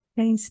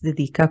Quem se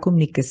dedica à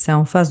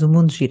comunicação faz o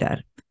mundo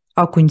girar.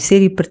 Ao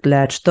conhecer e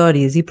partilhar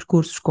histórias e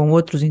percursos com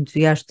outros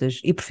entusiastas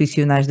e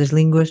profissionais das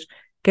línguas,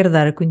 quer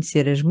dar a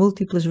conhecer as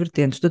múltiplas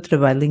vertentes do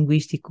trabalho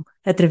linguístico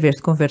através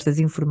de conversas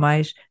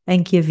informais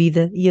em que a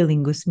vida e a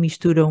língua se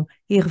misturam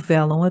e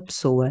revelam a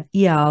pessoa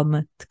e a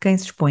alma de quem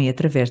se expõe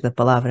através da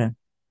palavra.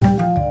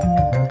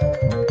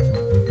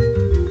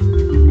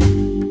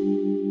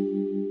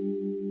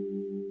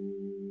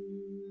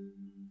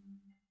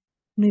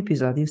 No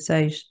episódio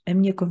 6, a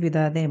minha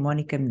convidada é a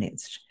Mónica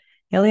Menezes.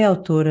 Ela é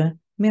autora,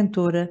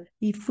 mentora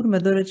e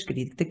formadora de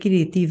escrita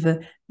criativa,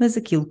 mas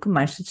aquilo que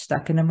mais se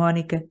destaca na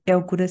Mónica é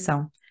o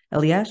coração.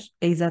 Aliás,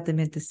 é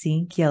exatamente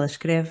assim que ela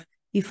escreve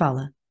e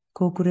fala,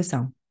 com o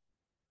coração.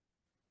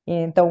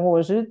 Então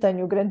hoje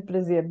tenho o grande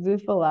prazer de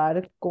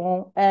falar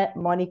com a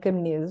Mónica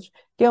Menezes,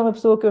 que é uma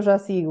pessoa que eu já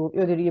sigo,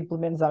 eu diria pelo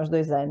menos há uns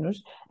 2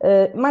 anos.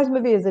 Mais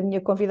uma vez, a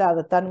minha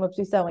convidada está numa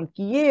posição em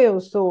que eu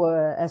sou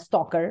a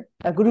stalker,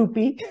 a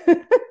groupie,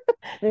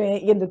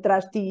 e ando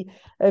atrás de ti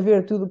a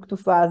ver tudo o que tu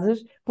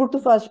fazes, porque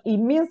tu fazes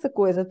imensa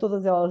coisa,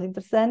 todas elas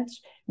interessantes,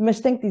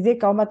 mas tenho que dizer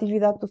que há uma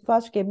atividade que tu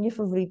fazes que é a minha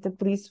favorita,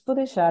 por isso vou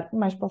deixar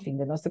mais para o fim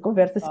da nossa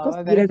conversa, se conseguir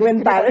Agora fico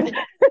aguentar.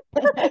 curiosa.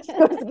 Se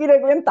conseguir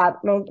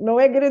aguentar, não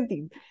é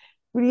garantido.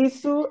 Por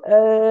isso,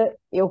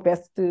 eu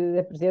peço que te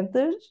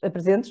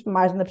apresentes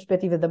mais na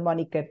perspectiva da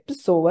Mónica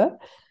Pessoa,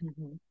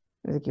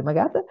 temos aqui uma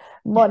gata,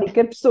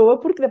 Mónica Pessoa,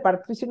 porque da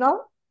parte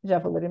profissional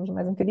já falaremos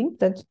mais um bocadinho,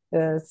 portanto,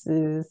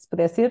 se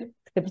puder ser,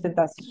 que te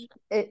apresentasses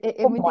É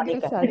como muito Mónica.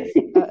 engraçado.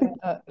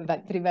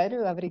 Bem,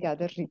 primeiro,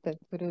 obrigada, Rita,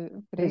 por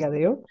Obrigada,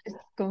 eu. este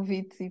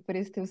convite e por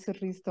esse teu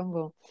sorriso tão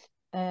bom.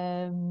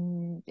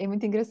 É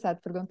muito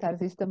engraçado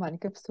perguntares isto a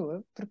Mónica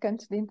Pessoa, porque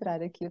antes de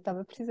entrar aqui eu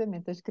estava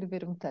precisamente a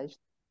escrever um texto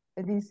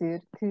a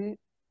dizer que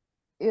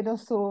eu não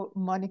sou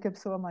Mónica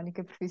Pessoa,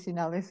 Mónica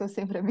Profissional, eu sou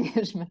sempre a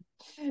mesma.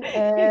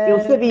 Eu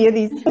sabia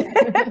disso.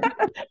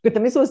 Eu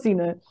também sou assim,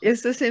 não é? Eu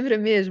sou sempre a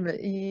mesma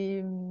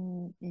e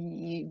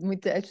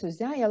muitas pessoas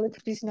dizem, ela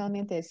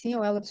profissionalmente é assim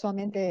ou ela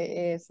pessoalmente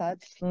é assado.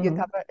 E eu Uhum.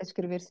 estava a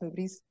escrever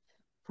sobre isso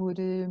por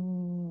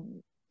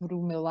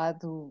o meu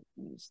lado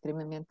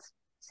extremamente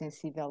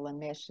sensível a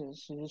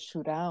mechas,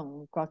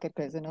 chorão, qualquer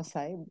coisa, não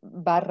sei,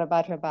 barra,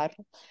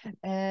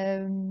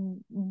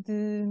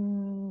 de...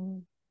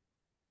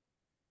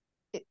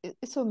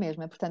 Eu sou a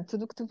mesma, portanto,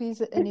 tudo o que tu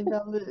vis a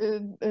nível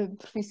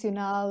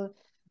profissional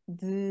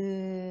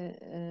de...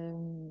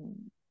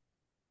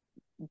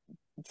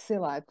 sei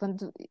lá,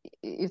 quando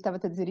eu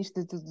estava-te a dizer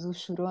isto do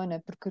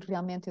chorona, porque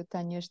realmente eu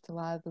tenho este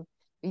lado,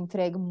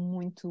 entrego-me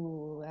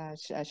muito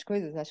às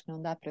coisas, acho que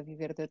não dá para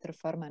viver de outra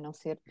forma a não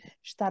ser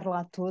estar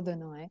lá toda,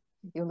 não é?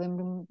 Eu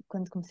lembro-me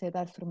quando comecei a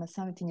dar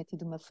formação, eu tinha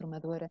tido uma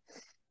formadora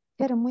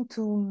que era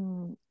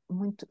muito,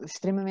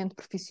 extremamente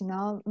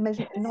profissional, mas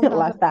não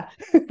Lá dava, está.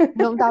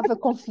 não dava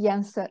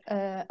confiança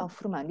ao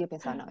formando. E eu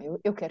pensava, não,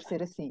 eu quero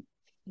ser assim.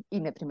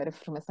 E na primeira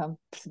formação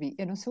percebi,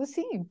 eu não sou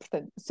assim,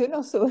 portanto, se eu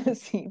não sou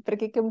assim, para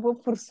que é que eu me vou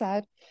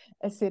forçar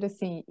a ser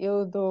assim?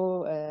 Eu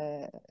dou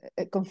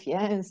a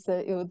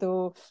confiança, eu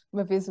dou...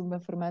 Uma vez uma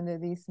formanda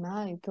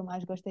disse-me, o que eu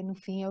mais gostei no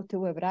fim é o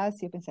teu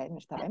abraço, e eu pensei,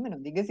 mas está bem, mas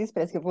não digas isso,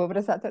 parece que eu vou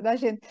abraçar toda a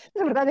gente.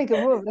 Na verdade é que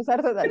eu vou abraçar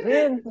toda a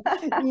gente,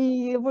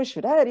 e eu vou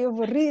chorar, e eu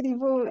vou rir,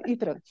 e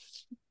pronto.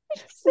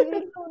 Mas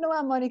perceber, não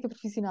há Mónica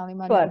profissional e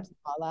Mónica Claro.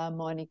 pessoal, há a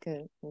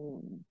Mónica,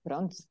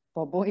 pronto,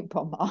 para o bom e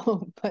para o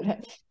mau,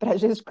 para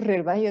às vezes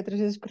correr bem e outras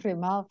vezes correr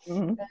mal.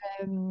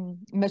 Uhum.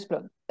 Mas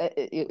pronto,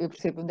 eu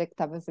percebo onde é que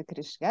estavas a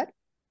querer chegar.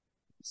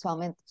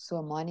 Pessoalmente, sou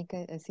a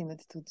Mónica, acima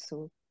de tudo,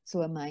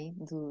 sou a mãe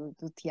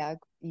do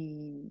Tiago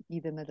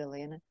e da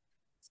Madalena.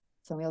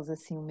 São eles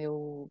assim o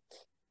meu.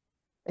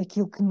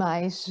 Aquilo que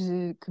mais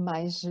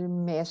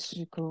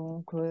mexe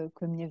com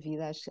a minha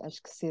vida,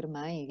 acho que ser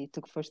mãe, e tu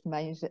que foste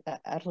mãe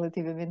há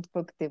relativamente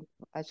pouco tempo,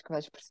 acho que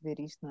vais perceber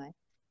isto, não é?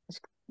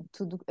 Acho que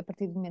tudo, a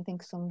partir do momento em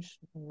que somos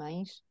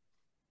mães,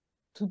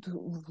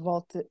 tudo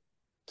volta,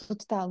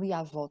 tudo está ali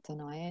à volta,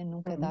 não é?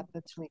 Nunca dá Uhum.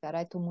 para desligar.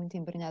 Ai, estou muito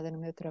embrenhada no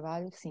meu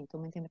trabalho. Sim,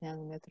 estou muito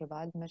embrenhada no meu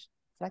trabalho, mas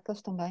será que eles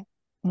estão bem?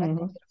 Será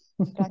que,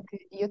 Uhum. será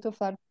que... E eu estou a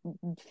falar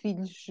de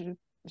filhos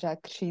já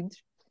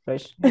crescidos,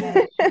 Pois.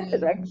 mas,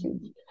 Já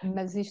que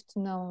mas isto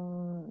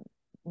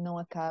não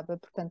acaba,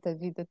 portanto a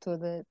vida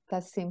toda está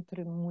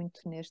sempre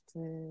muito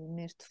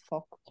neste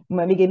foco.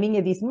 uma amiga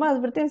minha disse, uma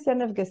advertência à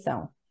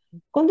navegação.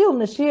 Quando ele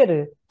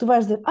nascer, tu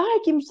vais dizer, ai,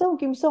 que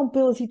emoção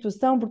pela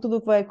situação, por tudo o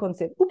que vai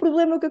acontecer. O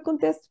problema é o que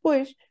acontece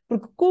depois,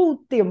 porque com o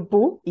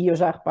tempo, e eu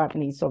já reparo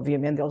nisso,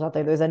 obviamente, ele já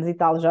tem 2 anos e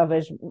tal, já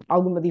vejo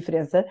alguma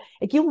diferença,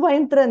 aquilo vai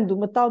entrando de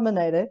uma tal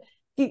maneira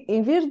que,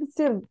 em vez de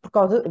ser por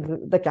causa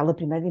daquela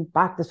primeira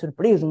impacto, a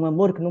surpresa, um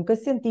amor que nunca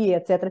sentia,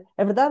 etc.,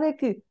 a verdade é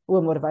que o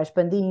amor vai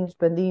expandindo,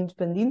 expandindo,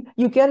 expandindo,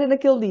 e o que era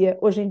naquele dia,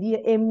 hoje em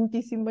dia, é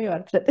muitíssimo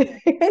maior. Portanto,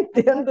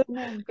 entendo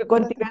Completamente, que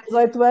quando tiver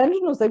completamente. 18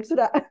 anos, não sei o que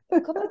será.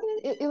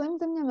 Completamente. Eu lembro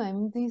da minha mãe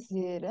me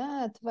dizer: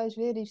 tu vais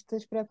ver isto,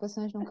 as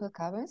preocupações nunca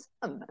acabam. Eu disse,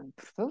 mãe,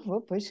 por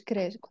favor, pois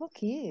cresce. Qual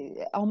que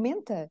é?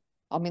 Aumenta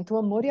o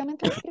amor e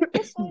aumenta as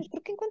preocupações,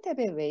 porque enquanto é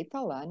bebê e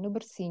está lá no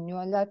bercinho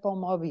a olhar para o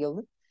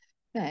móvel,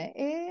 não é?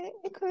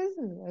 É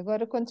coisa.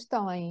 Agora, quando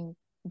estão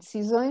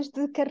decisões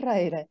de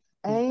carreira,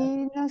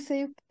 em não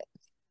sei o que.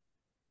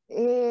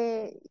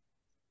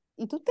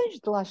 E tu tens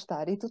de lá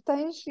estar, e tu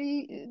tens,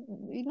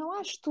 e não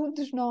há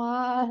estudos, não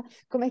há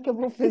como é que eu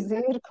vou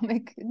fazer, como é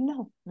que.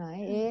 Não, não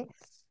é? É,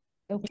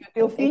 E o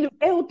teu filho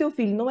é o teu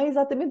filho, não é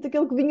exatamente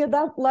aquele que vinha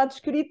lá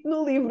descrito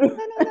no livro.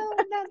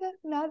 não, nada,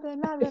 nada,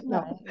 nada, não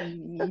Não. é?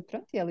 E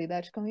pronto, e a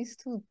lidares com isso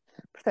tudo.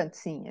 Portanto,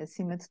 sim,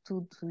 acima de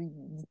tudo, e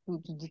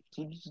de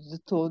tudo, de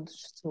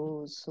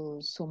todos,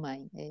 sou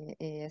mãe.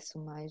 É esse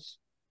o mais,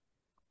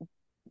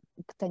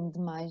 o que tenho de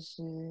mais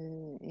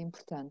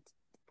importante.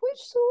 Depois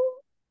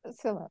sou,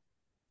 sei lá,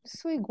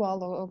 sou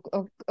igual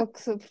ao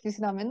que sou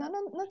profissionalmente.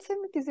 Não te sei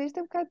muito dizer, isto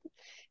é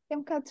um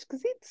bocado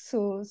esquisito.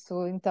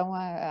 Sou então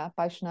a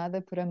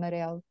apaixonada por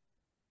amarelo.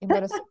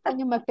 Embora só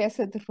tenha uma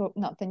peça de roupa,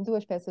 não, tenho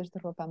duas peças de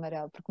roupa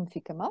amarela, porque me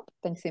fica mal, porque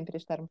tenho sempre a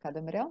estar um bocado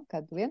amarelo, um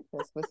bocado doente,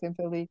 eu vou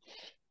sempre ali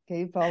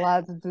cair para o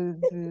lado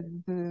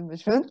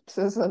mas pronto,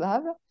 pessoa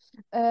saudável.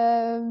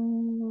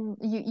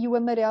 E o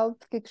amarelo,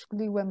 porque é que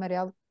escolhi o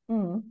amarelo?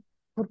 Hum,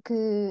 Porque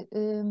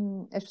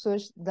as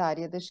pessoas da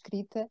área da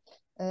escrita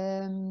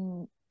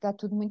está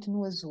tudo muito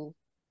no azul,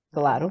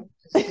 não é? claro.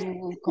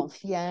 Azul,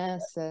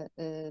 confiança,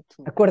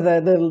 A tudo. cor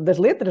das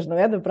letras, não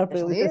é? Da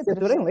própria As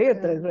licenciatura letras, em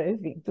letras, não é?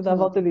 Enfim, tudo à tudo.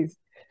 volta disso.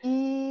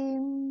 E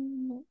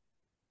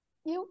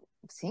eu,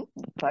 sim,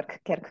 claro que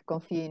quero que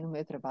confiem no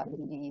meu trabalho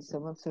e sou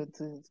uma pessoa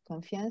de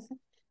confiança,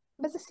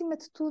 mas acima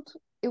de tudo,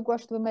 eu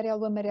gosto do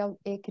amarelo. O amarelo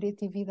é a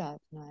criatividade,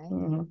 não é?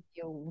 Uhum,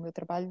 O meu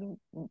trabalho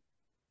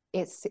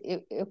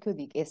é o que eu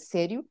digo, é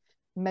sério,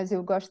 mas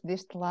eu gosto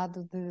deste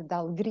lado da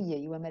alegria,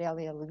 e o amarelo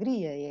é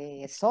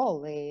alegria, é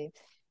sol, e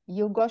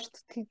eu gosto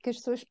que as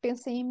pessoas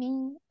pensem em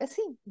mim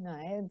assim, não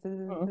é?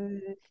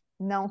 uhum,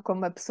 Não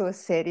como a pessoa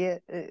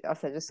séria, ou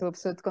seja, sou a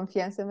pessoa de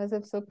confiança, mas a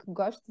pessoa que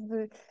gosto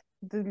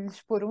de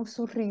lhes pôr um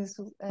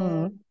sorriso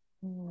uhum,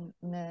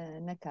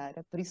 na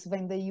cara. Por isso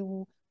vem daí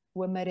o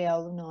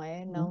amarelo, não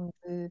é? uhum,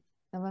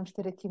 Não vamos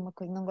ter aqui uma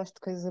coisa, não gosto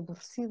de coisas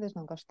aborrecidas,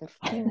 não gosto de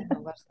rotina,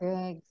 não gosto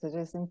que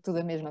seja sempre tudo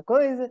a mesma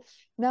coisa.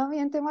 Não, e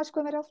então acho que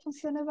o amarelo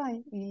funciona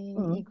bem e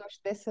uhum,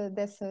 gosto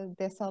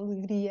dessa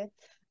alegria.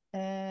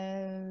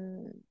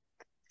 ah,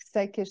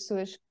 Sei que as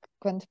pessoas,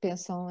 quando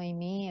pensam em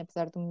mim,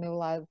 apesar do meu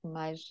lado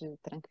mais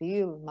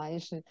tranquilo,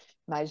 mais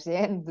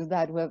zen, de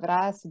dar o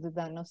abraço, de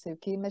dar não sei o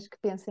quê, mas que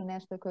pensem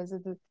nesta coisa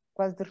de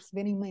quase de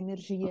receberem uma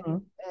energia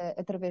uhum.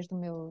 através do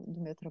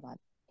meu trabalho.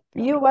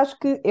 E Pronto. eu acho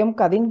que é um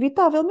bocado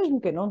inevitável, mesmo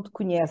quem não te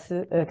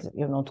conhece, quer dizer,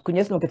 eu não te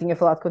conheço, nunca tinha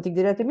falado contigo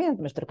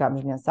diretamente, mas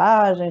trocámos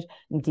mensagens,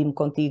 meti-me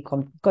contigo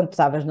quando tu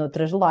estavas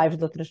noutras lives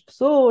de outras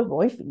pessoas,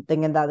 bom, enfim,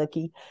 tenho andado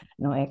aqui,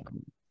 não é?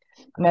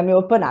 Como é a minha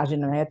apanagem,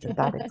 não é?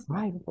 Tentar,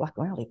 ai, vou falar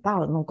com ela e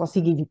tal, não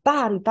consigo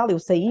evitar e tal, eu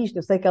sei isto,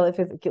 eu sei que ela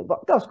fez aquilo, bom,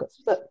 aquelas coisas.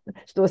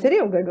 Estou a ser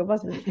eu, o que é que eu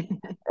posso fazer?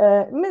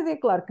 Mas é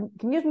claro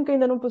que mesmo que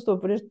ainda não passou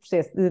por este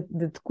processo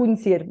de te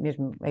conhecer,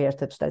 mesmo a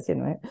esta distância,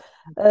 não é?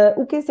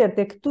 O que é certo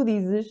é que tu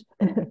dizes,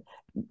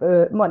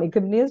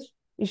 Mónica Menezes,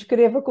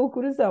 escreva com o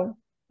coração,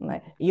 não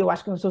é? E eu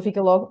acho que uma pessoa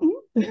fica logo,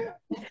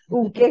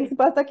 o que é que se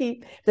passa aqui?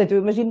 Portanto, eu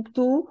imagino que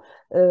tu,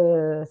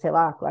 sei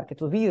lá, claro que a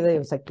tua vida,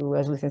 eu sei que tu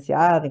és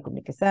licenciada em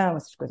comunicação,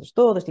 essas coisas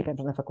todas,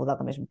 estivemos na faculdade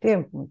ao mesmo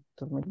tempo,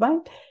 tudo muito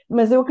bem,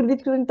 mas eu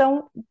acredito que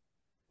então,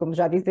 como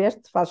já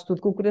disseste, fazes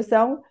tudo com o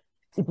coração,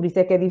 e por isso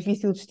é que é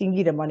difícil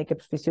distinguir a Mónica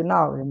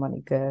profissional e a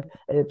Mónica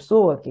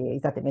pessoa, que é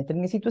exatamente a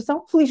minha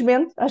situação.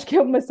 Felizmente, acho que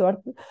é uma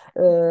sorte,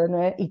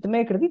 não é? E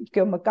também acredito que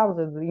é uma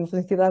causa de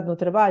infelicidade no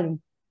trabalho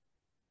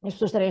as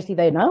pessoas terem esta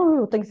ideia, não,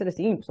 eu tenho que ser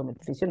assim, sou muito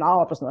profissional,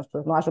 porque senão as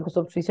pessoas não acham que eu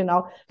sou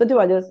profissional. Portanto, eu,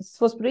 olha, se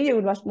fosse por aí,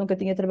 eu acho que nunca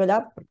tinha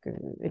trabalhado, porque,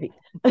 enfim,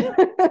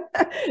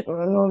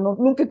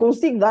 nunca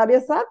consigo dar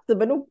esse ato,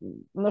 também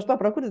não estou à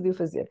procura de o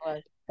fazer.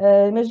 Claro.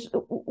 Mas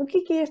o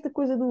que é esta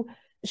coisa do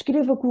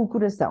escreva com o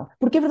coração?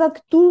 Porque é verdade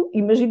que tu,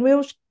 imagino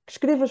eu, que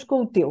escrevas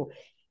com o teu,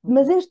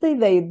 mas Uhum. esta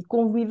ideia de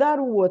convidar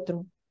o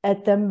outro a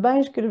também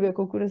escrever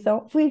com o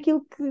coração foi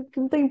aquilo que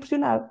me tem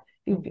impressionado.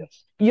 Uhum.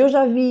 E eu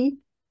já vi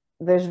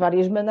das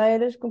várias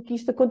maneiras com que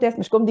isto acontece.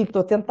 Mas, como digo,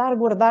 estou a tentar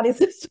guardar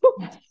esse assunto.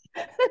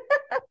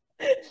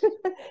 Sim,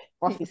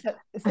 Posso ir.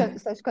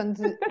 sabes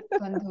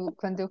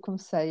quando eu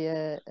comecei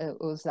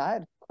a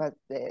usar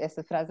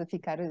essa frase a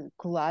ficar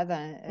colada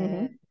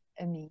Uhum,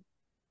 a mim,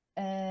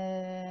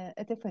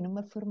 até foi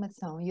numa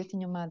formação e eu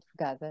tinha uma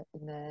advogada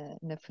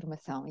na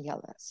formação e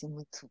ela assim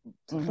muito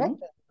uhum.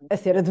 reta, A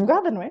ser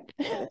advogada, não é?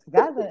 era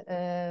advogada,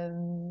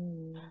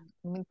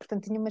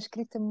 portanto tinha uma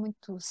escrita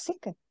muito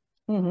seca.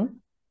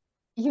 Uhum.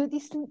 E eu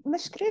disse-lhe,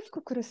 mas escreve com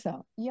o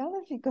coração. E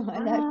ela ficou a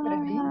olhar para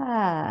mim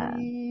Ah,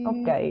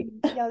 ok.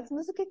 e ela disse,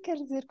 mas o que é que quer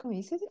dizer com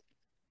isso? Eu disse,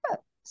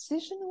 ser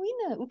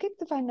genuína, o que é que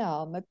te vai na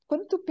alma?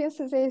 Quando tu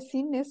pensas é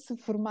assim, nesse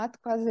formato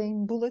quase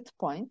em bullet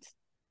point,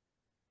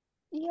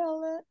 e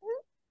ela,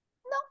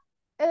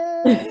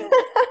 "Ah",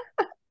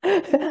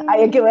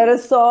 Ai, aquilo e era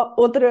só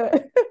outra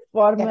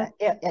forma,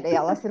 era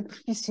ela a ser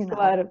profissional,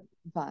 claro.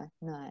 vá,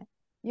 não é?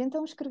 E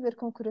então escrever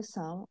com o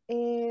coração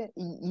e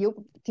eu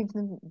tive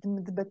de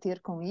me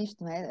debater com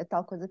isto, não é? A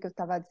tal coisa que eu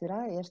estava a dizer,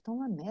 és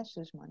tão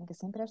ameixas, Mónica,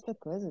 sempre esta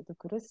coisa do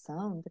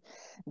coração,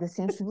 da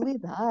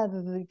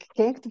sensibilidade, de que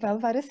quem é que te vai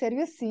levar a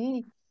sério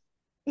assim?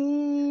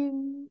 E,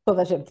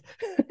 Toda a gente.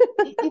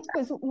 e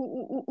depois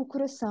o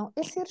coração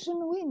é ser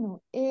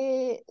genuíno,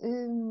 é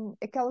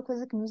aquela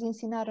coisa que nos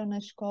ensinaram na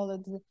escola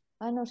de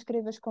não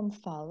escrevas como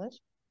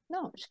falas.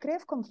 Não,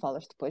 escreve como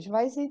falas, depois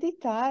vais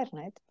editar,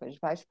 né? Depois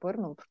vais pôr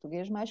num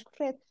português mais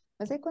correto.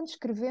 Mas é quando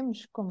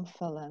escrevemos como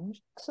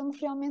falamos que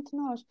somos realmente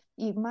nós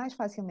e mais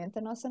facilmente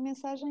a nossa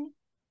mensagem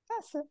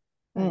passa.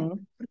 Não é?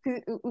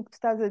 Porque o que tu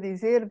estás a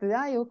dizer de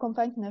eu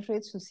acompanho nas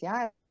redes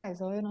sociais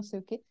ou eu não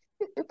sei o quê,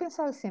 eu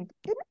pensava sempre,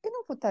 eu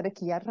não vou estar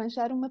aqui a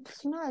arranjar uma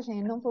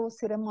personagem, eu não vou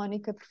ser a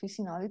Mónica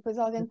profissional e depois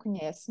alguém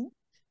conhece-me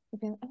e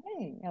pensa,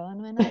 ela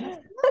não é nada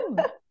assim, não,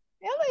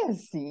 ela é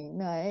assim,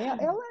 não é?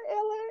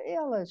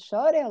 Ela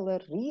chora, ela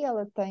ri,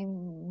 ela tem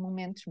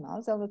momentos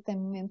maus, ela tem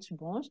momentos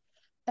bons.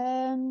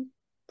 Ahm,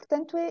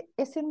 Portanto,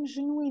 é sermos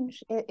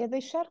genuínos, é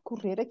deixar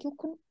correr aquilo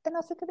que a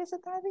nossa cabeça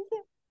está a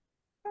dizer.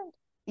 Pronto.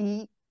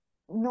 E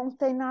não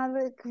tem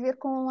nada a ver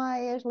com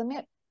és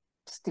lamechas.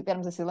 Se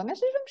estivermos a ser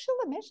lamechas, vamos ser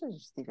lamechas.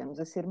 Se estivermos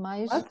a ser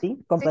mais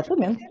Sim,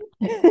 completamente.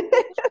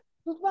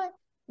 tudo bem.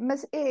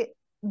 Mas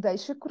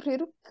deixa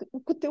correr o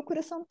que o teu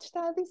coração te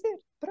está a dizer.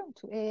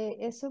 Pronto,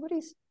 é sobre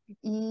isso.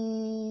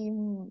 E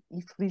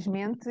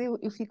felizmente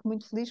eu fico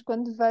muito feliz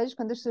quando vejo,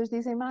 quando as pessoas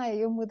dizem,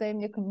 eu mudei a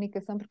minha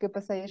comunicação porque eu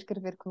passei a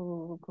escrever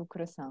com o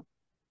coração.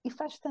 E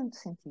faz tanto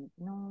sentido,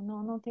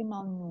 não tem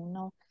mal nenhum.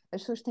 Não,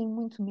 as pessoas têm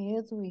muito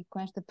medo e com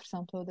esta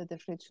pressão toda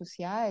das redes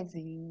sociais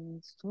e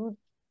de tudo,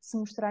 se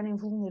mostrarem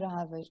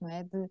vulneráveis, não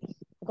é?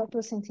 Agora estou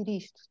a sentir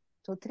isto,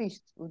 estou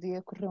triste, o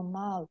dia correu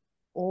mal,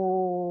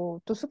 ou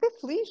estou super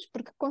feliz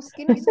porque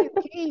consegui não sei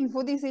o quê e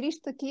vou dizer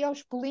isto aqui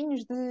aos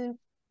pulinhos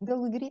de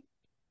alegria.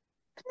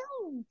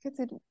 Não, quer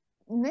dizer,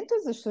 nem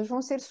todas as pessoas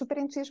vão ser super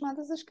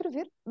entusiasmadas a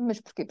escrever.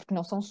 Mas porquê? Porque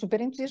não são super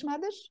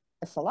entusiasmadas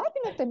a falar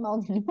e não tem mal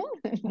nenhum,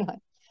 não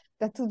é?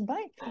 Está tudo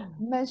bem.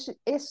 Mas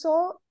é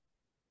só,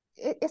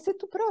 ser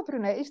tu próprio,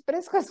 não é? Isto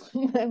parece quase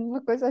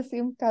uma coisa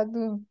assim um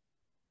bocado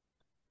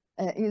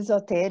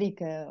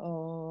esotérica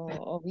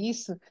ou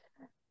isso.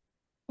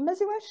 Mas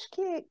eu acho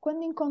que é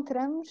quando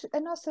encontramos a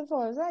nossa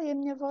voz. A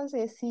minha voz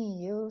é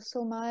assim, eu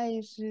sou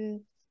mais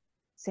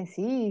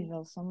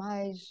sensível, sou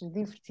mais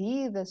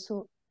divertida,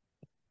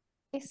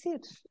 é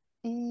ser.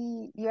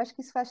 E eu acho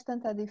que isso faz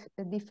tanta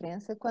a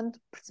diferença quando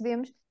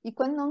percebemos e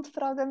quando não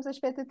defraudamos as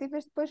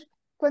expectativas depois,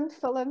 quando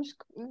falamos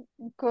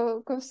com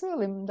a pessoa. Eu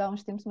lembro-me de há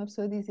uns tempos uma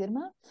pessoa dizer-me,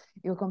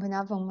 eu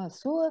acompanhava uma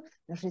pessoa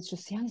nas redes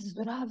sociais,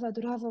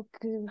 adorava o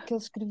que ele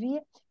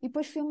escrevia, e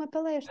depois fui a uma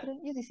palestra.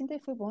 E eu disse, então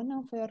foi bom?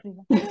 Não, foi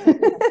horrível. Não foi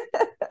bom.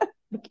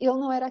 Porque ele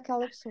não era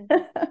aquela pessoa.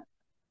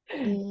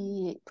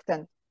 E,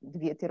 portanto,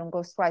 devia ter um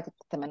ghostwriter,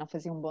 que também não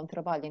fazia um bom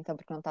trabalho, então,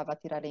 porque não estava a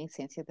tirar a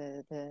essência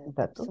da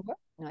Exato. pessoa,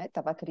 não é?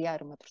 Estava a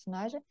criar uma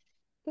personagem.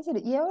 Quer dizer,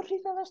 e é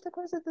horrível esta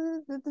coisa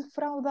de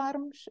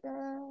defraudarmos.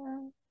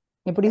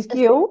 É por isso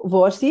que eu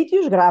vou aos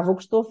sítios, gravo o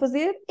que estou a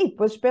fazer e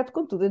depois espeto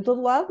com tudo em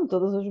todo lado, em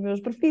todos os meus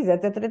perfis,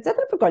 etc.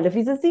 Porque olha,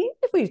 fiz assim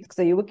e foi isto que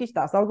saiu, aqui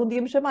está. Se algum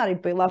dia me chamarem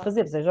para ir lá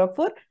fazer, seja o que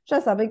for, já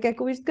sabem que é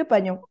com isto que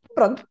apanham.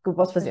 Pronto, o que eu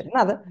posso fazer?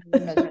 Nada.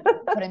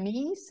 Mas para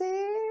mim isso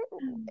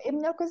é a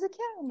melhor coisa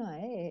que há, não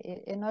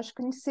é? É nós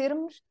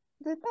conhecermos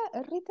a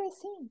Rita é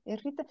assim, a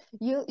Rita.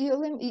 E eu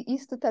lembro, e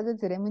isso que tu estás a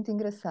dizer é muito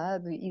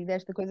engraçado, e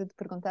desta coisa de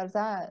perguntares,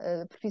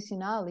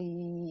 profissional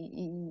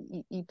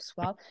e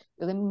pessoal.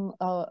 Eu lembro-me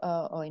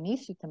ao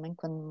início também,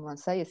 quando me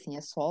lancei assim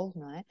a solo,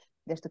 não é?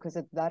 Desta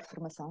coisa de dar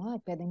formação,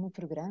 pedem-me o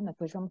programa,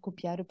 depois vão-me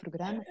copiar o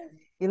programa.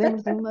 E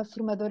lembro de uma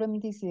formadora me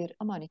dizer,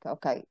 Mónica,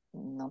 ok,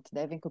 não te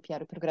devem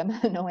copiar o programa,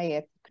 não é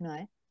ético, não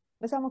é?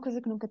 Mas há uma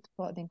coisa que nunca te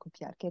podem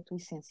copiar, que é a tua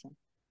essência.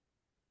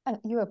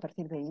 E eu, a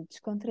partir daí,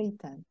 descontraí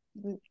tanto.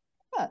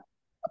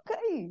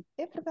 Ok,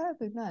 é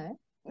verdade, não é?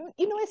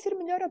 E não é ser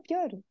melhor ou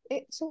pior,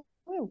 sou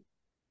eu.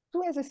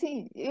 Tu és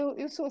assim,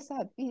 eu sou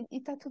assado, e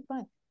está tudo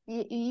bem.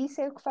 E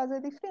isso é o que faz a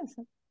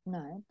diferença, não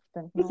é?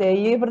 Portanto, Pois é,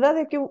 e a não. verdade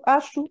é que eu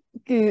acho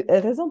que a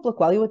razão pela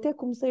qual eu até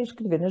comecei a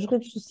escrever nas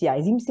redes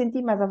sociais e me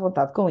senti mais à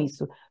vontade com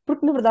isso,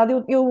 porque na verdade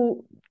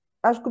eu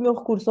acho que o meu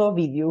recurso ao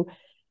vídeo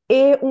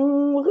é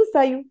um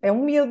receio, é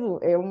um medo,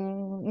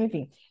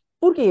 enfim.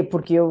 Porquê?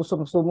 Porque eu sou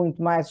uma pessoa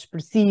muito mais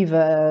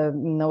expressiva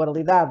na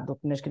oralidade do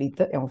que na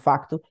escrita, é um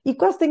facto, e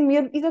quase tenho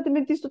medo,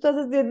 exatamente isso que tu estás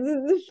a dizer,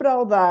 de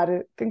defraudar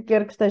quem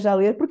quer que esteja a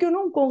ler, porque eu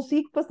não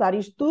consigo passar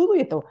isto tudo,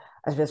 e então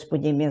às vezes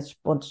ponho imensos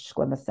pontos de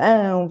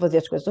exclamação, fazer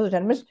as coisas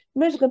todas,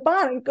 mas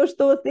reparem que eu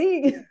estou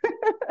assim,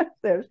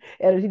 percebes?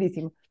 Era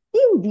giríssimo.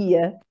 E um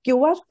dia, que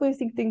eu acho que foi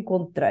assim que te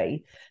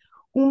encontrei,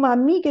 uma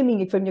amiga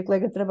minha, que foi minha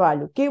colega de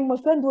trabalho, que é uma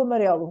fã do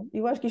amarelo,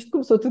 eu acho que isto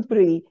começou tudo por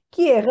aí,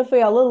 que é a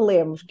Rafaela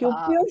Lemos, que eu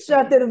penso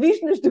já Sim. ter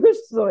visto nas tuas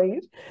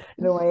sessões,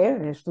 não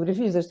é? As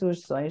fotografias das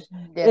tuas sessões.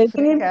 Mulher Tinha a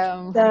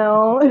furacão.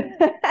 impressão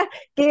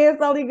que é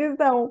essa a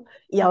ligação.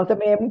 E ela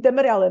também é muito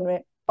amarela, não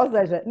é? Ou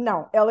seja,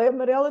 não, ela é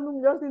amarela no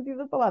melhor sentido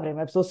da palavra, é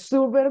uma pessoa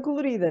super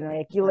colorida, não é?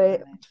 Aquilo é,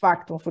 Exatamente. de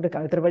facto, um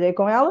furacão. Eu trabalhei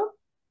com ela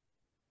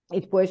E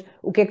depois,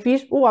 o que é que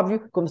fiz? O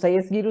óbvio, comecei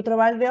a seguir o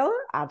trabalho dela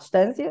à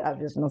distância, às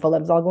vezes não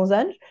falamos há alguns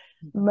anos,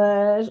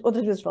 mas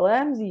outras vezes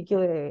falamos e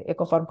aquilo é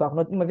conforme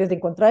corre. Uma vez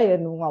encontrei-a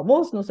num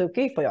almoço, não sei o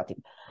quê, e foi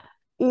ótimo.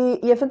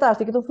 E é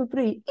fantástico, então fui por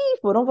aí. E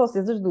foram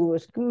vocês as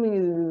duas que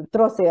me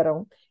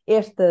trouxeram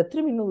esta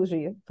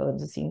terminologia,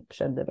 falamos assim,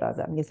 puxando da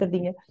brasa à minha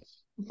sardinha,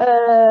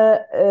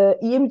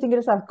 e é muito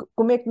engraçado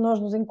como é que nós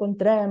nos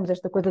encontramos,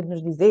 esta coisa de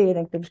nos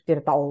dizerem que temos que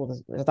ter tal,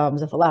 já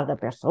estávamos a falar da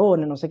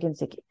persona, não sei o quê, não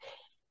sei o quê.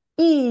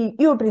 E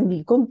eu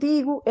aprendi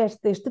contigo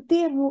este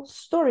termo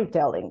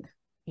storytelling.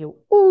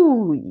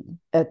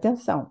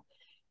 Atenção.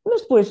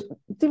 Mas depois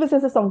tive a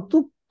sensação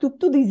que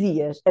tu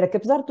dizias, era que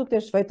apesar de tu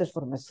teres feito as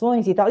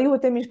formações e tal, eu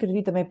até me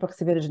inscrevi também para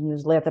receber as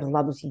newsletters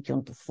lá do sítio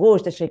onde tu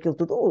foste, achei aquilo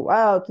tudo,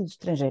 uau, tudo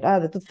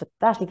estrangeirada, tudo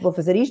fantástico, vou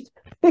fazer isto,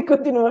 e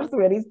continuo a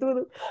receber isso tudo.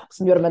 O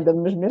senhor manda-me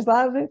umas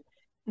mensagens,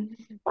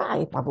 pá,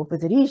 e pá, vou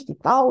fazer isto e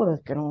tal,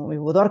 que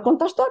eu adoro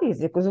contar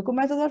histórias, é a coisa que eu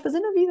mais adoro fazer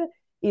na vida.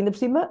 E ainda por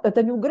cima, eu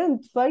tenho o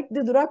grande defeito de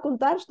adorar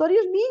contar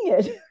histórias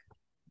minhas.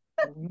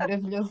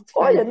 Maravilhoso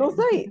Olha, defeito. não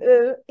sei,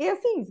 é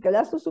assim, se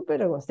calhar sou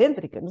super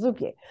egocêntrica, mas o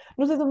quê?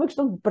 Não sei se é uma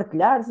questão de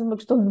partilhar, se é uma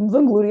questão de me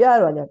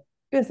vangloriar, olha,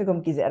 pensem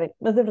como quiserem.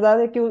 Mas a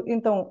verdade é que eu,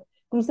 então,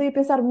 comecei a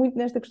pensar muito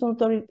nesta questão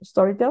do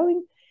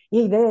storytelling, e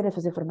a ideia era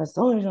fazer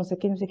formações, não sei o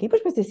quê, não sei o quê. E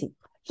depois pensei assim,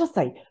 já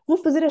sei, vou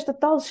fazer esta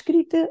tal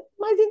escrita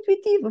mais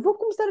intuitiva, vou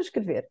começar a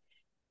escrever.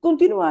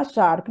 Continuo a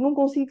achar que não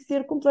consigo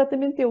ser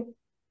completamente eu,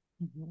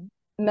 Uhum.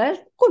 mas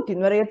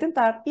continuarei a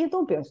tentar. E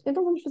então penso,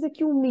 então vamos fazer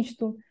aqui um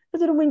misto,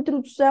 fazer uma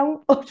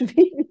introdução aos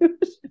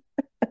vídeos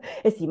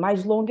assim,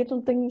 mais longa,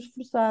 então tenho-me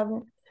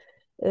esforçado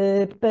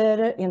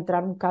para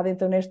entrar um bocado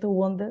então nesta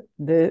onda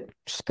de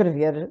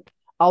escrever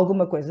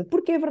alguma coisa.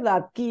 Porque é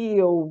verdade que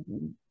eu,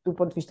 do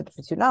ponto de vista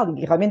profissional,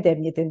 e realmente é a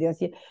minha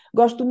tendência,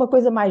 gosto de uma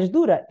coisa mais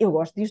dura. Eu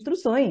gosto de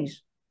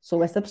instruções.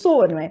 Sou essa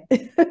pessoa, não é?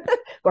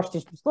 Gosto de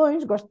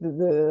instruções, gosto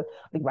de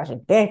linguagem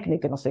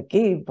técnica, não sei o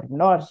quê,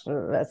 pormenores,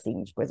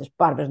 assim, as coisas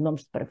parvas,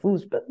 nomes de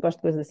parafusos, gosto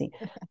de coisas assim.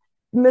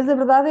 Mas a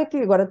verdade é que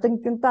agora tenho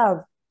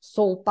tentado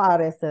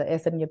soltar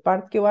essa minha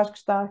parte, que eu acho que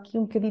está aqui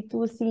um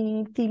bocadito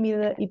assim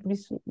tímida e por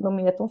isso não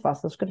me é tão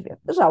fácil escrever.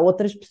 Já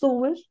outras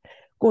pessoas,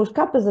 com as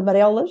capas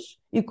amarelas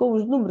e com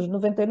os números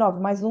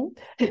 99 mais um,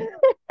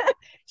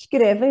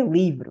 escrevem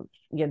livros.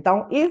 E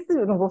então,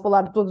 eu não vou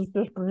falar de todos os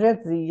teus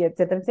projetos e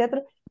etc,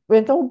 etc.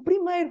 Então, o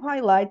primeiro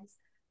highlight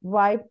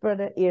vai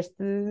para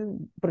este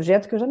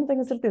projeto, que eu já não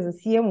tenho a certeza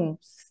se é um,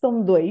 se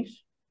são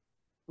dois,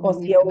 ou O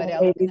se é livro uma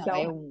amarelo, não, edição.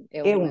 é um, é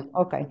É um, é um, um.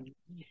 ok.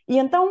 E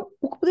então,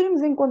 o que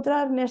poderíamos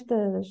encontrar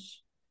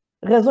nestas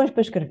razões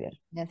para escrever?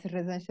 Nessas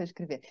razões para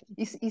escrever.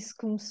 Isso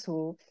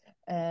começou,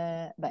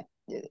 bem,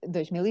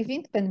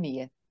 2020,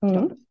 pandemia,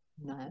 pronto,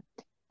 Uhum. não é?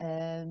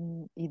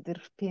 E de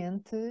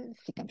repente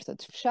ficamos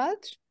todos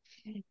fechados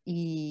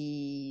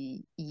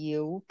e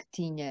eu que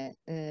tinha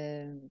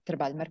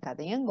trabalho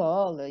marcado em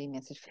Angola,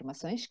 imensas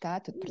formações cá,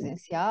 tudo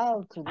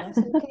presencial, tudo não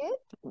sei o quê,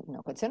 não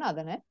aconteceu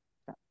nada, né?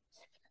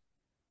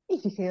 E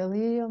fiquei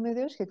ali, oh meu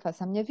Deus, o que é que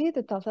faço à minha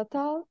vida, tal, tal,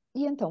 tal.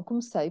 E então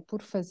comecei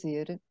por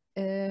fazer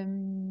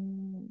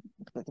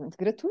completamente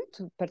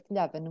gratuito,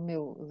 partilhava no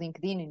meu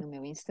LinkedIn e no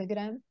meu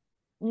Instagram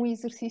um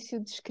exercício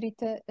de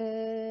escrita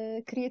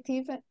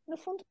criativa, no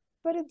fundo,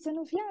 para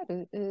desanuviar.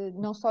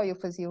 Não só eu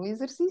fazia o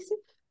exercício,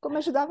 como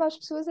ajudava as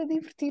pessoas a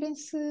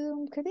divertirem-se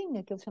um bocadinho.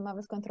 Aquilo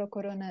chamava-se contra o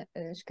corona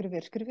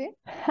escrever, escrever.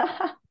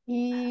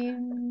 E,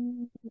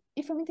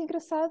 e foi muito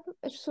engraçado,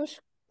 as pessoas,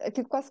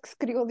 aquilo quase que se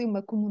criou ali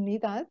uma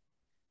comunidade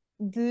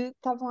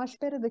estavam à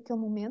espera daquele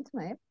momento,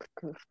 não é?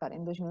 Porque, reparem,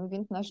 em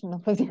 2020 nós não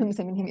fazíamos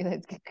a mínima ideia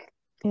do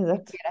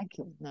Exato. que era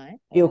aquilo, não é?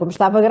 Eu, como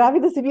estava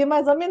grávida, sabia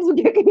mais ou menos o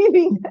que é que me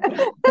vinha.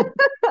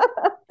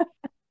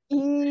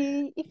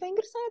 E foi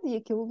engraçado,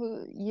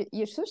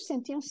 e as pessoas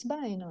sentiam-se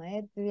bem, não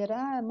é? Dizer,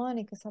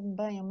 Mónica, sabe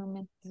bem, é um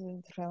momento de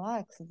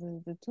relax,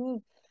 de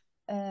tudo.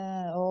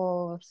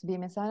 Ou recebia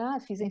mensagem,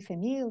 fiz em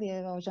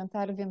família, ao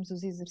jantar vemos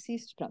os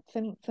exercícios, pronto,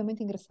 foi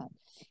muito engraçado.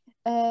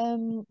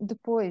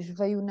 Depois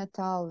veio o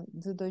Natal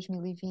de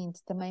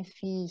 2020, também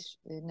fiz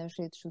nas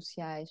redes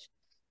sociais,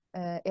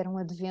 era um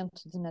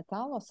advento de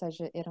Natal, ou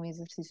seja, era um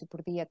exercício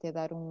por dia até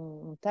dar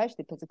um texto,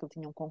 depois aquilo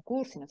tinha um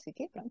concurso e não sei o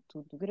quê, pronto,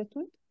 tudo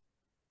gratuito.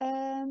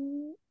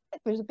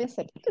 Depois eu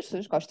pensei, as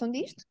pessoas gostam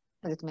disto,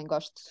 mas eu também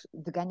gosto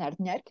de ganhar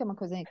dinheiro, que é uma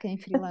coisa que em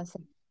freelancer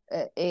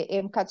é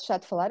um bocado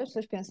chato de falar, as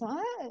pessoas pensam,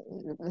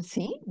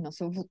 sim, não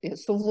sou, eu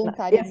sou Não,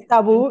 voluntária esse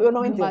tabu eu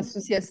não numa entendo.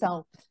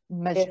 associação, É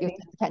mas eu assim, tenho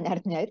que ganhar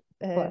dinheiro.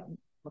 claro.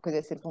 Uma coisa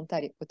é ser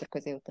voluntária, outra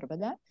coisa é eu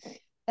trabalhar.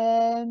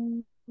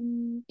 Um,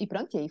 e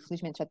pronto, e aí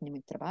felizmente já tinha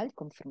muito trabalho,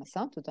 como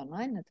formação, tudo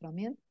online,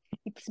 naturalmente,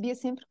 e percebia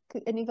sempre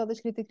que a nível da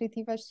escrita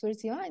criativa as pessoas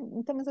diziam,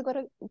 então mas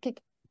agora o que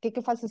é que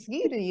eu faço a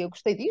seguir? E eu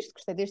gostei disto,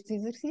 gostei destes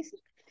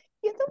exercícios.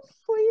 E então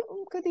foi um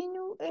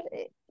bocadinho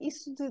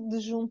isso de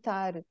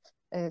juntar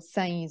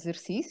 100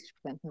 exercícios,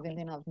 portanto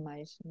 99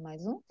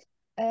 mais um,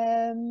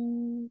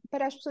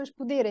 para as pessoas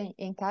poderem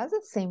em casa,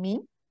 sem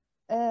mim,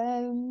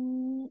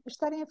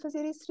 estarem a fazer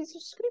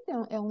exercícios de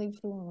escrita. É um livro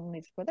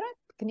quadrado,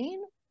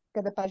 pequenino,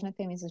 cada página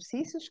tem um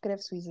exercício,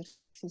 escreve-se o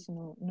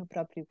exercício no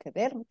próprio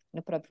caderno,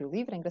 no próprio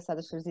livro. É engraçado,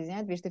 as pessoas dizem,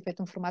 devias ter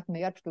feito um formato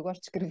maior porque eu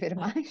gosto de escrever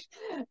mais.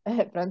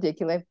 Pronto, e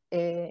aquilo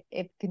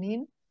é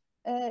pequenino.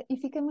 E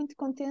fiquei muito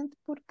contente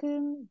porque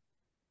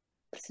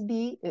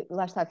percebi,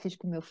 lá está, fiz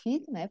com o meu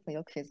filho, né? Foi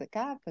ele que fez a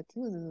capa,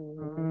 tudo,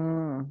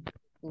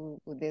 Hum.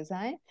 o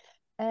design.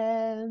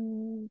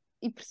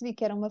 E percebi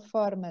que era uma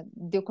forma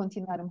de eu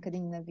continuar um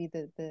bocadinho na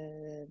vida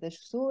das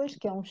pessoas,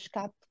 que é um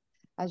escape,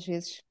 às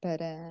vezes,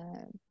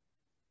 para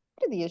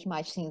dias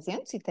mais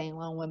cinzentos, e tem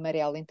lá um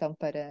amarelo, então,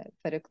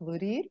 para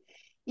colorir,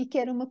 e que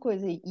era uma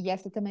coisa, e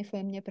essa também foi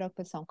a minha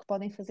preocupação, que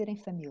podem fazer em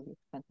família.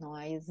 Portanto, não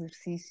há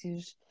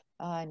exercícios,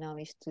 não,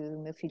 isto,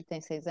 o meu filho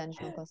tem 6 anos,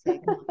 não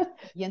consegue, não.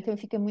 E então eu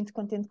fiquei muito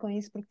contente com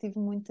isso, porque tive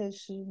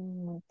muitas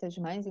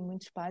mães e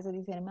muitos pais a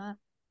dizerem,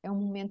 é um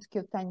momento que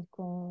eu tenho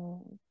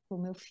com o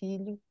meu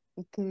filho,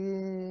 e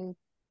que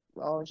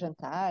ao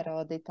jantar, ou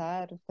ao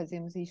deitar,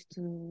 fazemos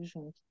isto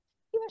juntos.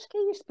 Eu acho que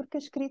é isto, porque a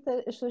escrita,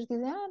 as pessoas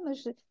dizem,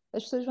 mas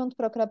as pessoas vão-te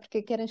procurar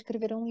porque querem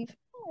escrever um livro.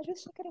 Não, às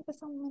vezes só querem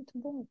passar um momento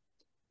bom.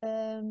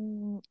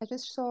 Às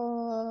vezes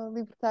só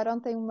libertar.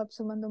 Ontem uma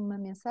pessoa mandou-me uma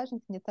mensagem,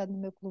 tinha estado no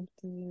meu clube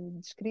de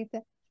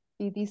escrita,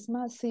 e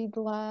disse-me, saí de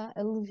lá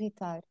a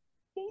levitar.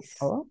 É isso,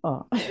 Oh,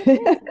 oh.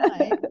 não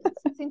é?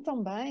 Que se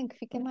sintam bem, que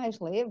fiquem mais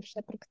leves,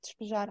 é porque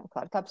despejaram.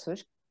 Claro que há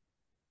pessoas que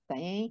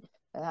têm,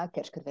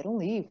 quer escrever um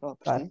livro, ou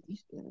Claro. preciso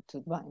disto,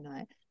 tudo bem, não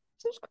é?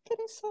 Pessoas que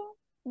querem só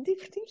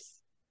divertir-se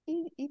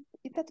e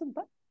está tudo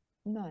bem,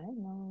 não é?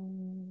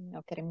 Não,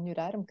 ou querem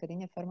melhorar um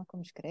bocadinho a forma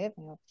como escrevem,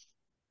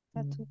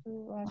 está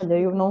tudo, acho Olha,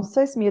 que eu não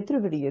sei se me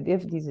atreveria,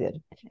 devo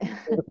dizer,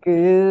 porque,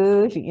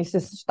 enfim, isto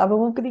estava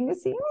um bocadinho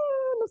assim,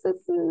 não sei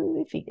se,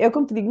 enfim, é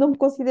como te digo, não me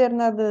considero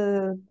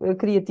nada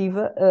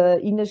criativa,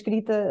 e na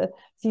escrita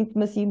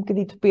sinto-me assim um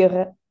bocadito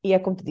perra, e é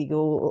como te digo,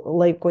 eu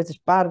leio coisas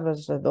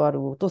parvas,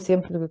 adoro, estou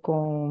sempre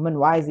com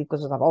manuais e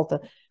coisas à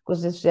volta,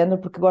 coisas desse género,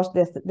 porque gosto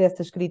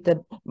dessa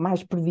escrita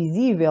mais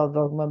previsível, de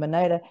alguma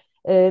maneira,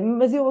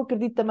 mas eu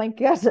acredito também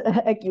que haja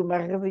aqui uma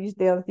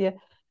resistência,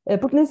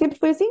 porque nem sempre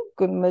foi assim,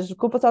 mas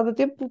com o passar do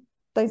tempo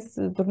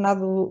tem-se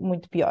tornado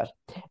muito pior.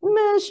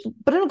 Mas,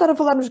 para não estar a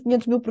falar nos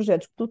 500 mil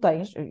projetos que tu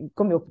tens,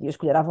 como eu podia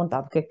escolher à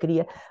vontade o que é que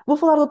queria, vou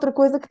falar de outra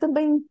coisa que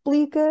também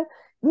implica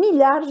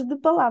milhares de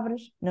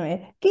palavras, não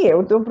é? Que é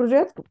o teu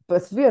projeto, para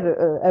se ver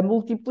a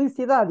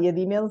multiplicidade e a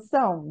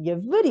dimensão e a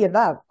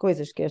variedade de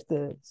coisas que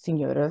esta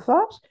senhora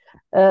faz,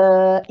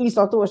 e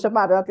só estou a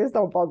chamar a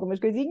atenção para algumas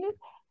coisinhas,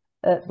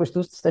 pois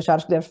tu, se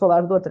achares que deves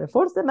falar de outra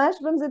força, mas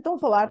vamos então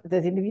falar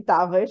das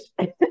inevitáveis,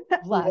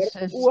 o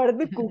bolachas. Word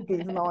de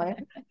cookies, não é?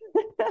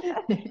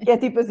 Que é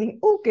tipo assim,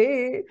 o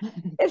quê?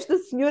 Esta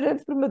senhora é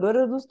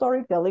formadora do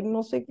storytelling,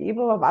 não sei o quê,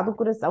 blá, blá, blá, do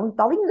coração e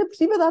tal, e ainda por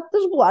cima dá-te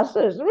das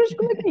bolachas. Mas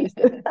como é que é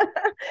isto?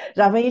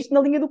 Já vem isto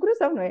na linha do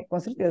coração, não é? Com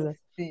certeza.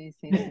 Sim,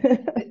 sim,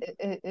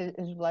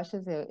 sim. As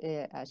bolachas,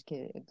 acho que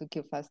é do que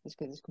eu faço das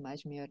coisas que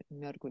mais me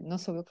orgulho. Não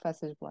sou eu que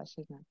faço as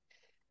bolachas, não.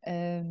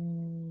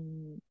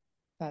 Hum,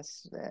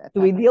 Faço a Tu parte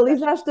mais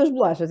idealizaste as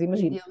bolachas,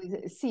 imagino.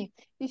 Sim,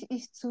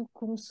 isto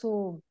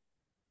começou,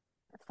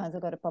 faz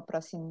agora para o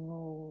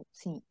próximo,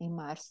 sim, em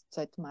março,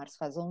 18 de março,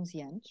 faz 11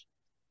 anos.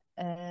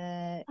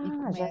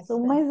 E Já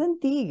são começa, mais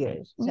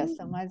antigas. já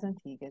são mais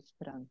antigas,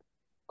 pronto.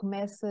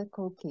 Começa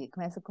com o quê?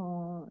 Começa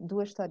com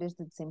duas histórias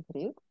de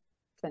desemprego.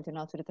 Portanto, eu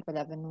na altura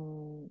trabalhava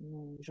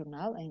num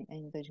jornal,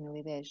 em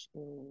 2010,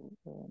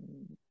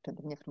 portanto,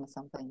 a minha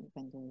formação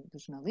vem do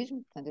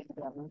jornalismo, portanto, eu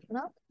trabalhava num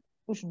jornal,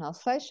 o jornal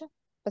fecha,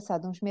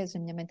 passado uns meses a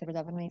minha mãe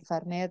trabalhava no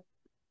Infarmed,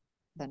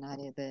 na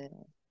área das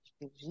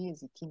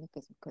biologias e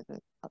químicas, uma coisa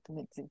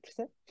altamente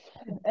desinteressante,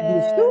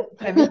 Dizes tu?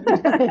 para mim,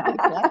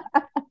 claro.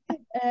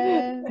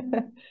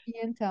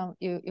 E então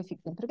eu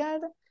fico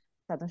desempregada.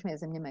 Passado uns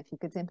meses a minha mãe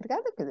fica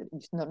desempregada, quer dizer,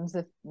 isto não nos,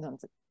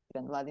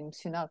 tirando o lado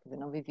emocional, quer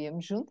dizer, não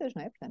vivíamos juntas,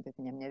 não é? Portanto, eu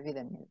tinha a minha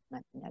vida, a minha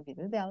mãe tinha a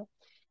vida dela,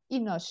 e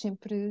nós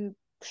sempre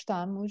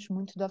gostámos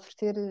muito de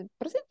oferecer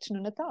presentes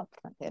no Natal,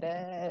 portanto,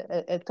 era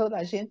a toda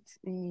a gente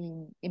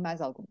e mais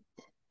algum.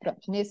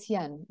 Pronto, nesse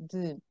ano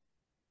de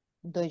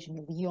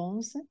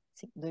 2011,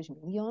 sim,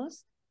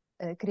 2011,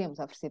 queríamos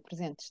oferecer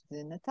presentes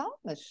de Natal,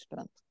 mas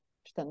pronto,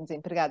 estando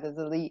desempregadas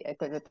ali, a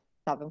coisa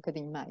estava um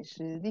bocadinho mais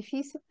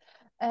difícil.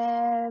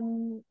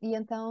 E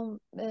então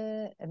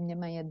a minha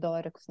mãe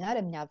adora cozinhar,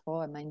 a minha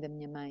avó, a mãe da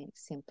minha mãe,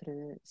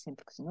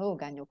 sempre cozinhou,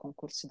 ganhou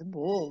concursos de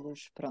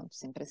bolos, pronto,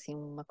 sempre assim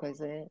uma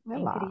coisa Vai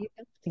lá.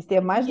 incrível. Isto é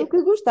mais do E,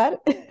 que gostar.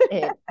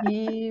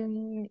 e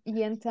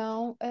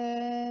então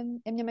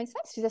a minha mãe disse,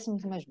 se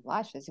fizéssemos umas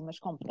bolachas e umas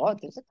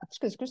compotas, aquelas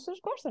coisas que as pessoas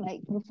gostam, não é?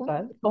 E que no fundo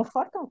Claro.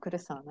 confortam o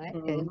coração, não é?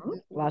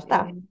 Lá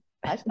está.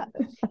 Lá está.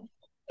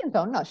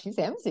 Então nós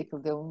fizemos e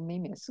aquilo deu um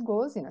imenso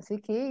gozo e não sei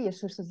o quê, e as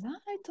pessoas dizem,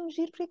 tão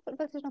giro, porquê que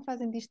vocês não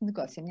fazem disto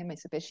negócio? E a minha mãe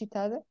super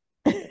excitada,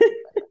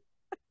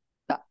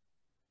 tá,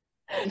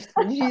 isto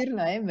foi giro,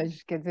 não é?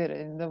 Mas quer dizer,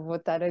 ainda vou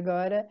estar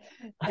agora.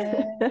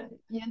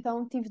 E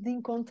então tive de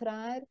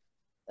encontrar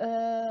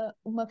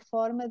uma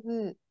forma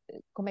de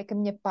como é que a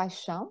minha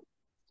paixão,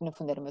 que no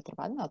fundo era o meu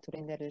trabalho, na altura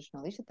ainda era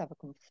jornalista, estava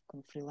como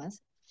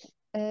freelancer,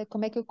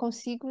 como é que eu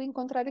consigo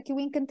encontrar aqui o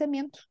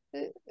encantamento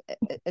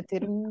a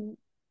ter um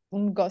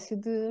negócio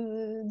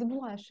de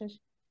bolachas.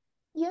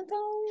 E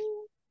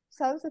então,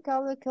 sabes,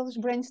 aqueles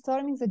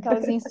brainstormings,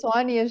 aquelas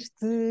insónias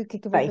de o que é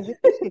que eu vou Bem, fazer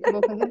disto, o que é que eu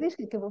vou fazer disto, o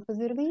que é que eu vou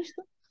fazer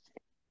disto.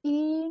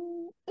 E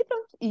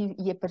pronto,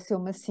 e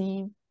apareceu-me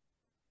assim,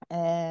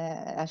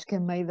 acho que a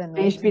meio da a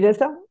noite,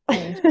 inspiração. a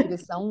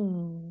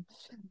inspiração,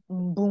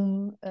 um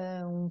boom,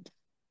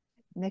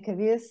 na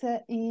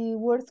cabeça e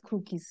word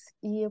cookies.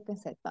 E eu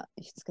pensei, pá,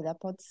 isto se calhar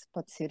pode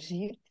ser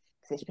giro,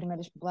 que se as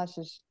primeiras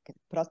bolachas,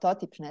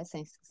 protótipos, né?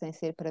 Sem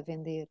ser para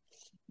vender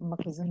uma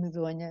coisa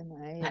medonha,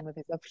 não é? Eu uma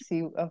vez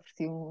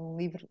ofereci um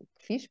livro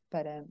que fiz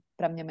para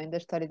a minha mãe da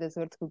história das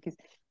word cookies.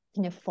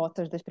 Tinha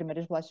fotos das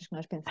primeiras bolachas que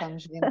nós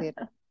pensámos vender.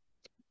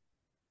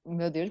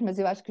 Meu Deus, mas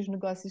eu acho que os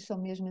negócios são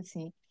mesmo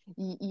assim.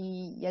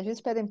 E às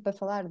vezes pedem-me para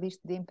falar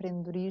disto de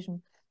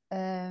empreendedorismo.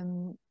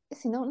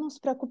 Assim, não se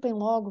preocupem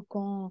logo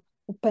com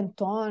o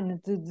Pantone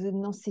de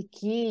não sei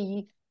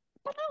quê.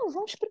 Pá, não,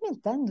 vão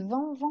experimentando,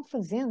 vão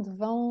fazendo,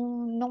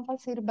 não vai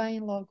sair bem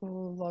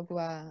logo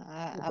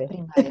à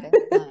primeira,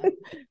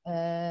 não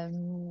é?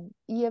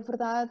 E a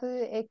verdade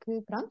é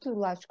que, pronto,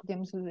 lá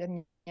escolhemos, a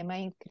minha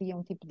mãe queria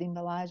um tipo de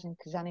embalagem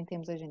que já nem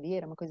temos hoje em dia,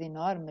 era uma coisa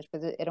enorme, mas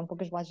depois eram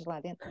poucas bolagens lá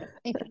dentro,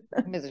 enfim,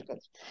 mesmas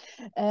coisas.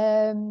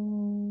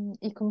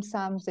 E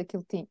começámos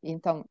aquilo,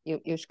 então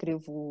eu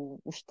escrevo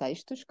os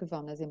textos que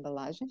vão nas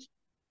embalagens,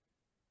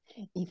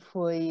 e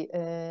foi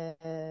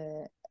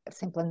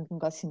sem plano de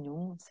negócio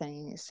nenhum,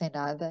 sem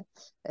nada.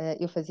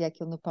 Eu fazia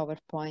aquilo no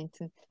PowerPoint,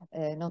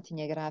 não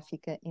tinha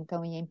gráfica,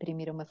 então ia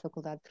imprimir a uma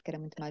faculdade porque era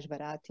muito mais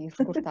barato e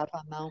recortava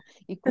à mão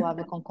e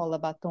colava com cola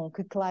batom,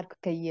 que claro que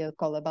caía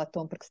cola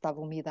batom porque estava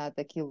a umidade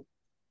daquilo,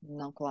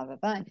 não colava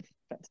bem.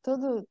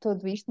 Pronto,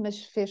 todo isto,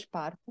 mas fez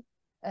parte.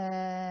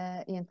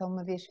 E então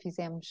uma vez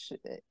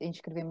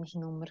inscrevemos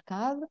num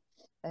mercado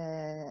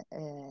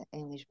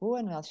em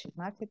Lisboa, no LX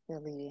Market,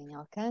 ali em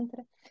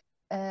Alcântara.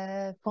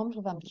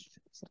 Levámos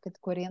cerca de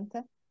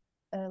 40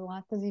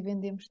 latas e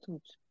vendemos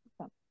tudo.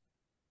 Bom,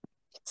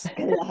 se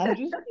calhar as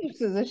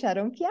pessoas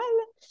acharam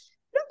piada.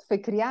 Pronto, foi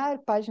criar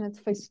página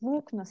de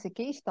Facebook, não sei o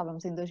que,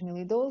 estávamos em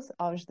 2012,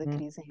 auge da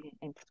crise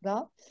em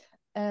Portugal.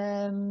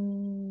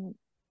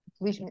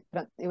 Felizmente,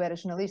 pronto, eu era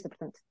jornalista,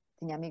 portanto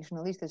tinha amigos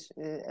jornalistas,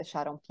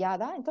 acharam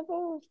piada, então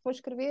vou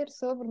escrever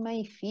sobre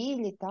mãe e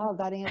filha e tal,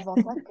 darem a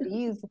volta à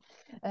crise,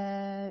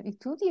 e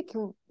tudo, e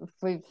aquilo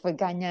foi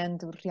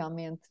ganhando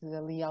realmente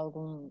ali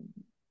alguma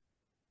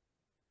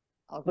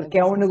Porque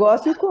é um visibilidade.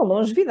 negócio com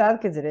longevidade,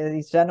 quer dizer,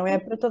 isso já não é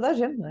para toda a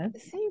gente, não é?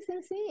 Sim,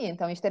 sim, sim.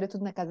 Então isto era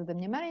tudo na casa da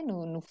minha mãe,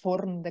 no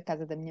forno da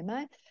casa da minha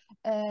mãe.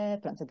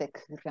 Pronto, até que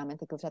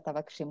realmente aquilo já estava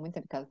a crescer muito,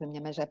 a casa da minha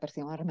mãe já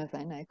parecia um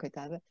armazém, não é?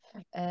 Coitada.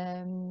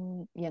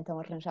 E então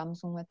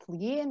arranjámos um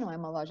ateliê, não é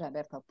uma loja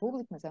aberta ao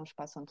público, mas é um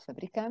espaço onde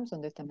fabricamos,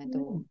 onde eu também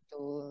dou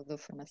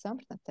formação,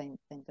 portanto tem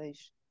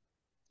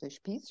dois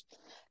pisos.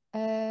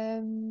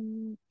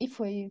 E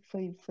foi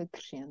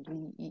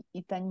crescendo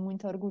e tenho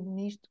muito orgulho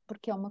nisto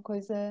porque é uma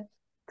coisa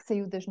que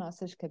saiu das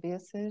nossas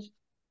cabeças,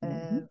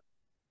 Uhum.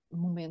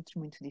 momentos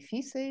muito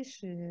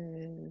difíceis,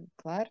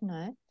 claro, não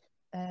é?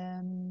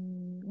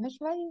 Mas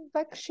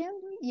vai crescendo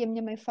e a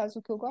minha mãe faz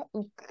o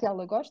que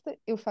ela gosta,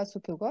 eu faço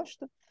o que eu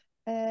gosto,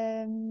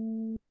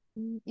 um,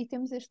 e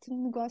temos este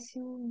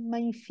negócio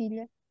mãe e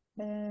filha,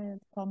 de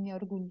qual me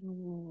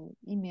orgulho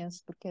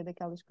imenso, porque é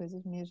daquelas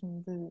coisas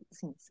mesmo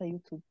sim,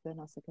 saiu tudo da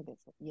nossa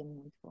cabeça e é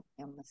muito bom,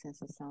 é uma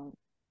sensação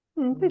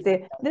Pois muito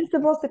é, dentro da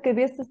vossa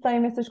cabeça saem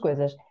imensas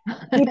coisas.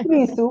 E por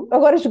isso,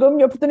 agora chegou a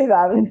minha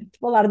oportunidade de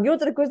falar de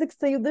outra coisa que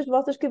saiu das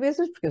vossas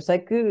cabeças, porque eu sei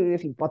que,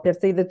 enfim, pode ter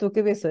saído da tua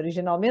cabeça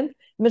originalmente,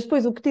 mas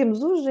depois o que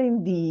temos hoje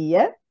em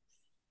dia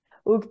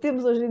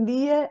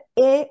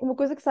é uma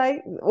coisa que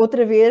sai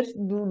outra vez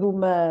de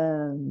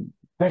uma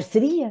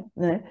parceria,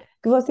 né?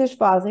 Que vocês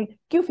fazem,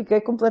 que eu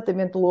fiquei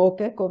completamente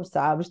louca, como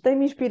sabes,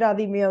 tem-me inspirado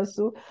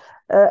imenso,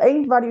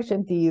 em vários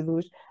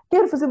sentidos.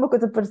 Quero fazer uma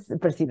coisa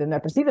parecida, não é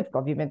parecida, porque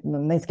obviamente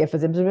nem sequer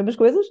fazemos as mesmas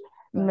coisas,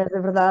 bom. mas a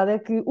verdade é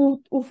que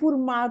o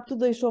formato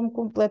deixou-me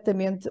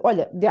completamente,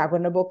 olha, de água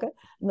na boca,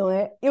 não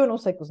é? Eu não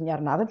sei cozinhar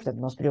nada, portanto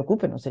não se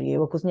preocupa, não seria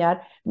eu a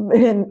cozinhar,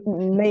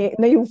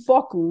 nem o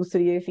foco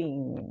seria,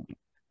 enfim,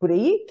 por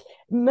aí,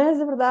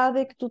 mas a verdade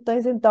é que tu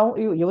tens então,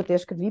 eu até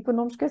escrevi para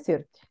não me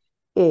esquecer,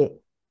 é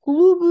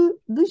Clube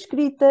de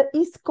Escrita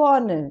e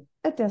Secone.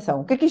 Atenção,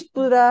 o que é que isto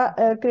poderá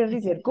querer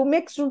dizer? Como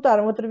é que se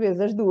juntaram outra vez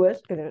as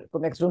duas? Quer dizer,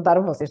 como é que se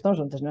juntaram? Vocês estão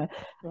juntas, não é?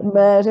 Claro.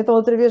 Mas então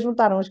outra vez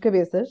juntaram as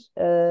cabeças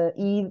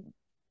e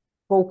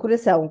com o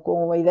coração,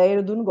 com a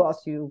ideia do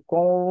negócio,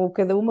 com o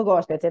que cada uma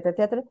gosta, etc,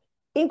 etc,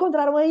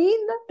 encontraram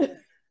ainda Sim,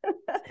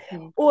 sim,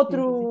 sim.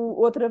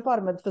 outra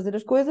forma de fazer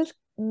as coisas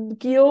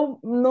que eu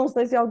não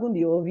sei se algum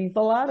dia ouvi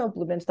falar, ou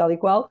pelo menos tal e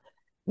qual,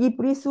 e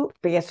por isso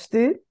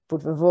peço-te,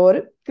 por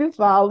favor, que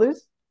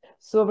fales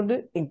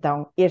sobre,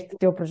 então, este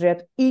teu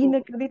projeto O,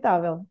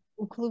 inacreditável.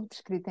 o Clube de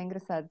Escrita é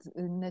engraçado,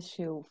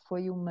 nasceu,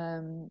 foi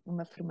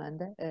uma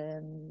formanda,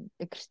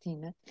 a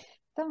Cristina,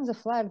 estávamos a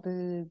falar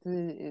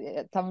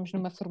estávamos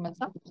numa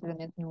formação,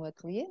 precisamente no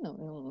ateliê,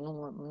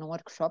 num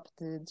workshop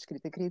de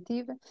escrita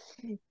criativa,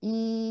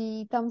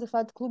 e estávamos a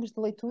falar de clubes de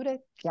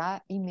leitura, que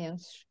há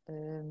imensos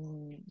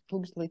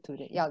clubes de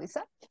leitura. E ela disse,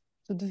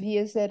 tu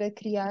devias era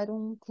criar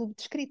um clube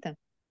de escrita.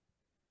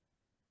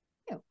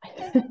 Eu,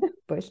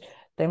 Pois,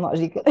 tem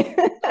lógica.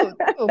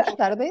 Estou a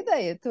gostar da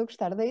ideia, estou a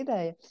gostar da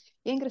ideia.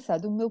 E é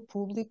engraçado, o meu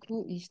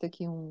público, isto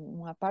aqui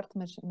um à parte,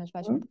 mas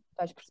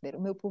vais perceber,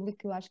 o meu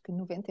público eu acho que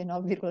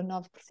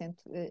 99,9%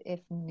 é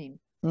feminino.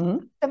 Uhum.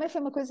 Também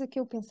foi uma coisa que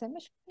eu pensei,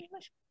 mas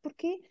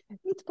porquê?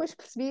 E depois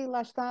percebi,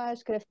 lá está,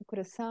 escreve com o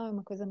coração, é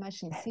uma coisa mais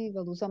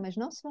sensível, os homens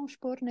não se vão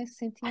expor nesse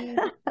sentido,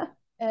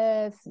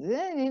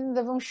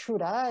 ainda vão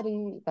chorar,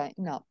 e bem,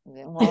 não,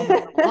 um homem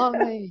é um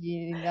homem,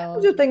 e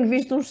Mas eu não... tenho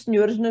visto uns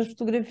senhores nas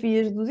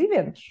fotografias dos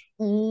eventos.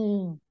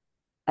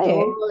 Ah, é?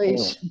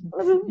 Dois,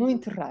 Mas eu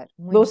muito raro,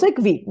 não muito sei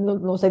que vi,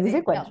 não sei dizer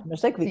sim, quantos, não, mas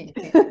sei que vi. sim,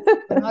 sim.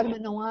 Por norma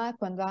não há,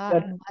 quando há, no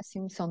Certo.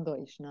 máximo são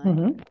dois, não é?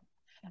 Uhum.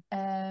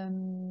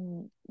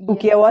 O E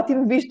que é então,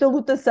 ótimo visto a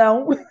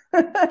lotação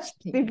sim,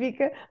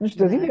 específica nos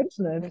teus não é? eventos,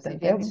 não é? Nos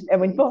Portanto, eventos, é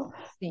muito bom.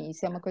 sim,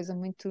 isso é uma coisa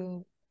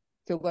muito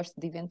que eu gosto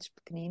de eventos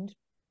pequeninos,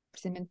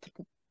 precisamente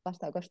porque, lá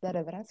está, gosto de dar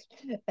abraços.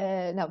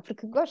 Não,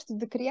 porque gosto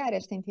de criar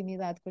esta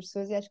intimidade com as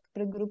pessoas e acho que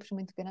para grupos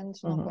muito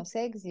grandes não Uhum.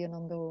 consegues e eu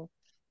não dou.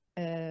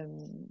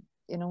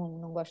 Eu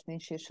não gosto de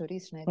encher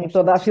chouriços, né? E Gosto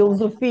toda de a estar,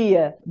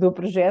 filosofia do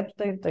projeto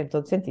tem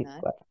todo sentido, não é?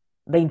 claro.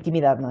 Da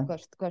intimidade, não é?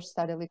 Gosto de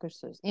estar ali com as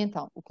pessoas. E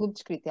então, o Clube de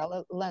Escrita,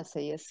 ela lança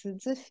esse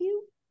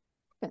desafio,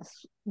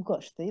 penso,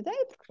 gosto da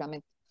ideia, porque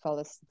realmente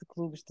fala-se de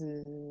clubes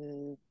de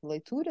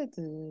leitura,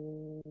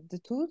 de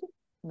tudo,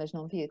 mas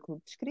não via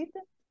Clube de Escrita.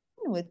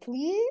 No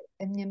ateliê,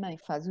 a minha mãe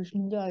faz os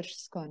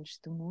melhores scones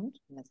do mundo,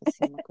 mas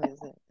assim uma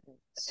coisa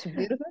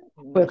soberba,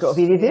 Foi o mas que eu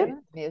ouvi dizer.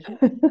 soberba mesmo.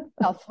 De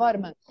tal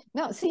forma.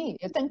 Não, sim,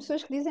 eu tenho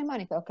pessoas que dizem,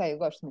 Mónica, ok, eu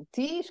gosto muito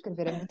de ti,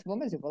 escrever é muito bom,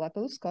 mas eu vou lá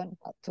pelo scone,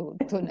 estou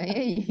nem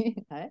aí,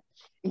 não é?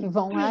 E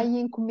vão lá e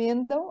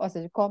encomendam, ou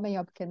seja, comem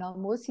ao pequeno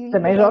almoço e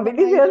Também já ouvi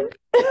levam dizer.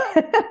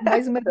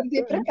 mais uma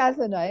dúzia para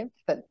casa, não é?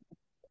 Portanto,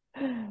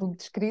 tudo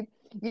descrito.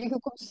 E aquilo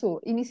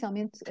começou,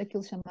 inicialmente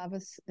aquilo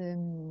chamava-se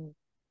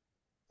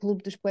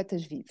Clube dos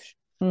Poetas Vivos,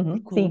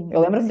 Uhum. porque Sim, eu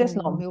lembro-me desse assim,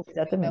 o nome, meu filme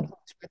é o exatamente.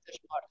 Clube dos Poetas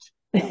Mortos.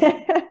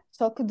 Pronto.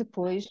 Só que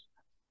depois,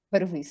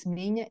 parvoíce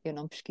minha, eu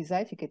não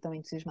pesquisei, fiquei tão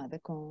entusiasmada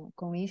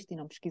com isto e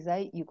não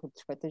pesquisei, e o Clube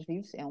dos Poetas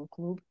Vivos é um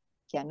clube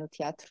que há no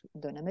Teatro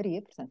Dona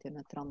Maria, portanto eu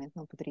naturalmente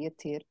não poderia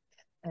ter,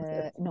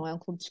 Certo. não é um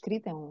clube de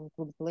escrita, é um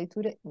clube de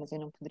leitura, mas eu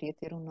não poderia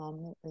ter um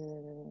nome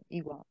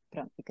igual.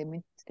 Pronto, fiquei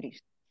muito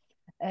triste.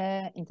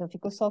 Então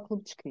ficou só o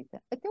clube de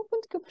escrita. Até o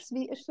ponto que eu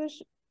percebi, as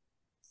pessoas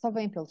só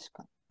vêm pelos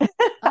cães.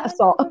 Ah, Não,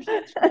 só. eu gosto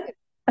de escrever.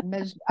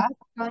 Mas há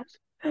cães.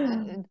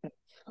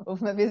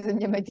 Houve uma vez a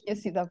minha mãe tinha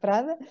sido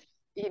operada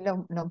e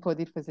não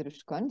pôde ir fazer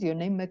os cones, e eu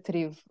nem me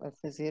atrevo a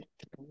fazer,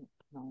 porque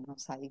não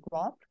sai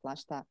igual, porque lá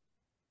está.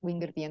 O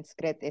ingrediente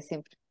secreto é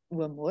sempre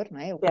o amor, não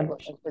é?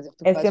 Sempre. A coisa que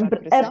tu É fazes com o sempre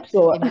a coração, e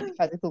pessoa. a minha mãe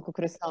faz aquilo com o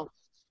coração,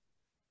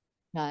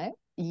 não é?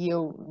 E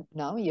eu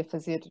não, ia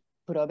fazer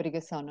por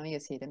obrigação, não ia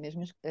ser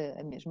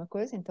a mesma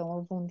coisa, então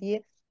houve um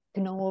dia que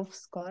não houve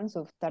scones,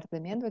 houve tarte de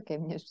amêndoa, que é a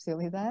minha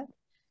especialidade,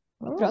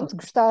 e pronto, Hum.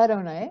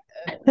 gostaram, não é?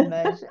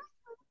 Mas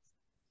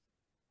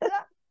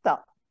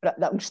Tá,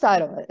 não,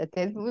 gostaram,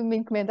 até me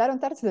encomendaram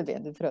tartes da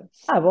venda, pronto.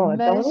 Bom,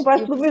 então Mas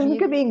vais eu pelo mesmo percebi,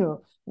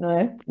 caminho, não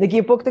é? Daqui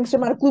a pouco tem que se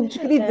chamar Clube de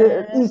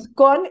Escrita, ah,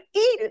 Scone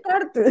e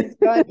Tarte.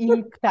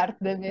 e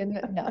tarte da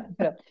venda, não,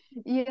 pronto.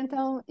 E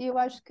então eu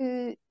acho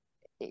que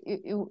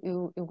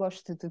eu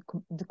gosto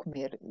de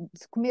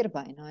comer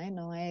bem, não é?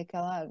 Não é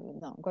aquela,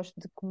 não, gosto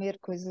de comer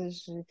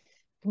coisas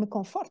que me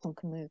confortam,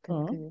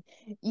 Hum.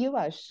 E eu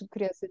acho,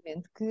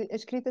 curiosamente, que a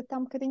escrita está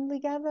um bocadinho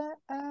ligada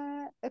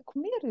a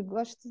comer.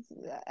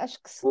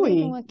 Acho que se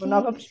ligam Ui, uma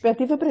nova aqui.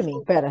 perspectiva para mim.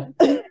 Espera.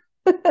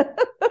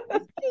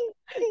 Sim,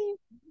 sim.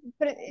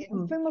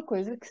 Hum. Foi uma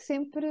coisa que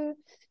sempre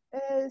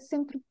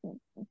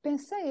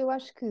pensei. Eu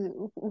acho que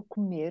o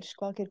comeres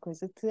qualquer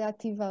coisa te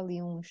ativa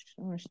ali uns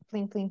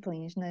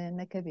plim-plim-plins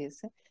na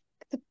cabeça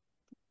que te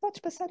podes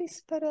passar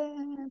isso para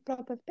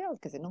o papel.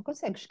 Quer dizer, não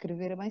consegues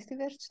escrever bem se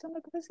tiveres de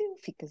estômago vazio,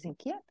 ficas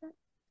inquieta,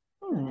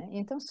 não Hum. é?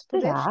 Então, se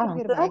puderes Será?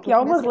 escrever bem, Será que aquilo há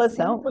uma começa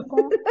relação? sempre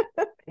com.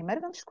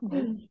 Primeiro vamos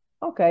comer.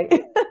 Ok.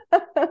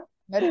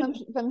 Primeiro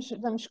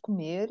vamos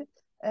comer,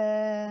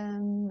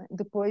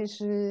 depois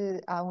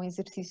há um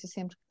exercício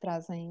sempre que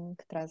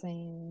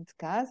trazem de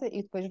casa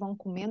e depois vão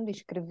comendo e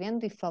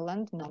escrevendo e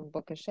falando, não de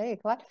boca cheia,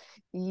 claro,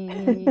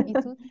 e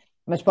tudo.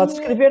 Mas E podes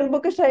é escrever de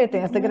boca cheia,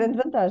 tem essa grande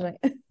vantagem.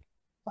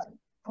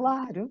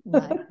 claro, não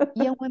é?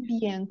 E é um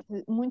ambiente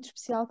muito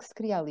especial que se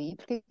cria ali.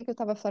 Porque é que eu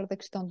estava a falar da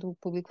questão do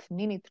público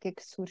feminino e porque é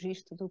que surge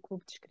isto do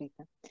clube de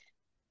escrita?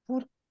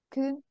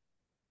 Porque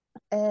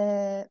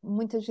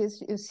muitas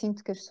vezes eu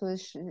sinto que as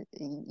pessoas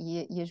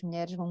e as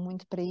mulheres vão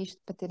muito para isto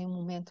para terem um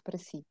momento para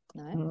si,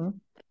 não é? Hum.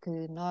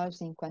 Porque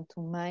nós,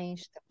 enquanto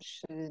mães,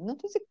 estamos, não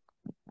estou a dizer,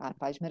 há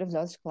pais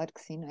maravilhosos, claro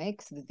que sim, não é?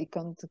 Que se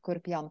dedicam de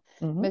corpo e alma.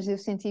 Uhum. Mas eu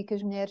senti que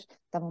as mulheres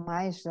estavam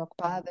mais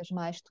ocupadas,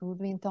 mais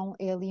tudo, então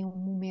é ali um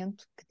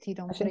momento que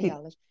tiram Faz para sentido.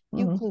 elas.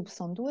 E o Uhum. clube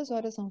são 2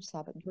 horas a um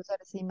sábado, 2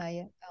 horas e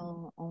meia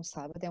a um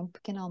sábado, é um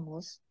pequeno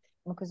almoço,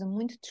 uma coisa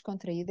muito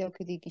descontraída, é o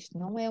que eu digo, isto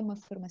não é uma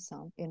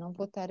formação, eu não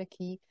vou estar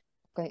aqui,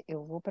 ok,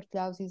 eu vou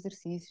partilhar os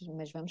exercícios,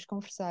 mas vamos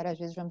conversar, às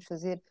vezes vamos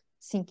fazer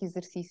 5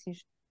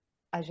 exercícios,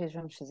 às vezes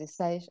vamos fazer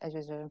 6, às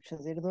vezes vamos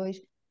fazer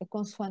 2, é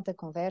consoante a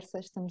conversa,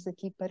 estamos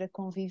aqui para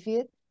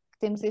conviver, que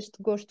temos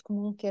este gosto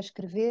comum que é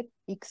escrever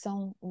e que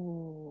são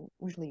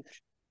os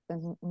livros.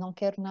 Portanto, não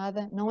quero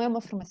nada, não é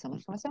uma formação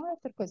é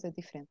outra coisa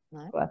diferente,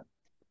 não é? Claro.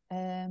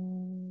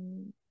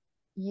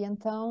 E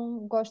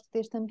então gosto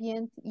deste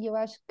ambiente e eu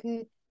acho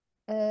que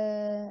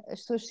as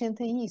pessoas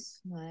sentem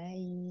isso, não é?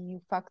 E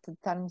o facto de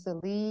estarmos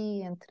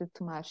ali entre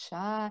tomar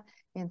chá,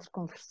 entre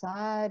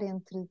conversar,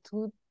 entre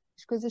tudo,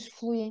 as coisas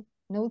fluem.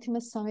 Na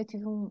última sessão eu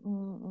tive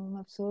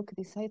uma pessoa que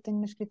disse: eu tenho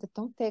uma escrita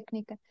tão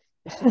técnica,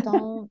 eu sou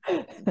tão.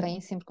 Vêm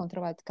sempre com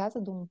trabalho de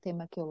casa, de um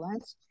tema que eu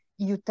lanço,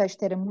 e o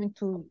texto era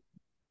muito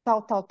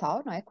tal,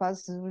 não é?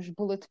 Quase os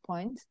bullet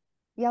points.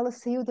 E ela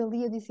saiu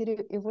dali a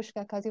dizer: eu vou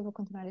chegar a casa e eu vou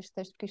continuar este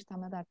texto porque isto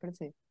está-me a dar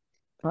prazer.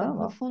 Portanto, no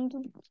Uau.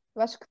 fundo,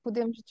 eu acho que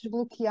podemos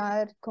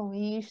desbloquear com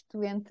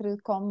isto entre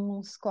come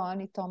um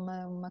scone e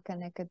toma uma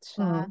caneca de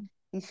chá Uhum.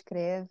 e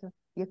escreve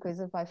e a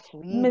coisa vai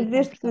fluir e Mas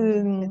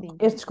conversamos um bocadinho.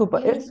 desculpa,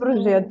 E é este esse o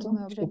projeto,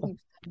 meu desculpa.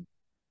 objetivo.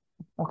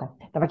 Ok,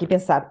 estava aqui a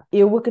pensar.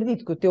 Eu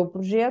acredito que o teu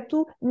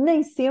projeto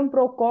nem sempre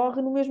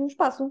ocorre no mesmo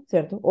espaço,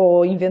 certo?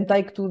 Ou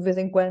inventei que tu de vez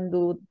em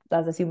quando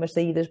dás assim umas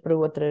saídas para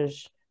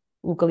outras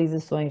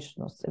localizações,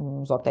 não sei,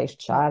 uns hotéis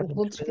de Não, o charme,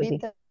 clube umas de coisas assim.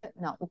 escrita,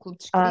 não, o clube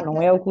de Ah, não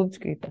escrita, é o clube de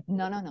escrita.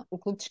 não. O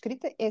clube de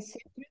escrita é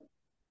sempre,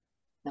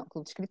 não, o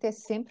clube de escrita é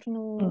sempre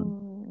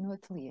Hum. no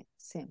ateliê,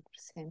 sempre,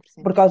 sempre, Por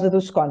sempre, causa sempre.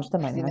 dos scones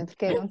também, não é? Precisamente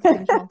porque é onde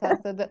temos montado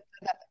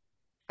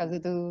por causa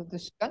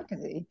dos scones, quer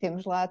dizer, e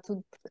temos lá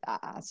tudo,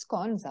 há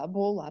scones, há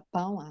bolo, há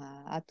pão,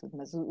 há tudo,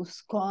 mas o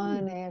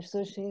scone, as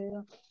pessoas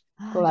chegam,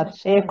 já Claro, é a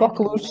cheiram, né? Porque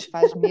aquilo coqueluche.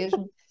 faz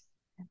mesmo,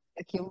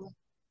 aquilo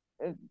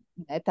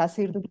está a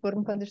sair do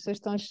forno quando as pessoas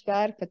estão a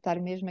chegar, para estar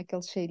mesmo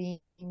aquele cheirinho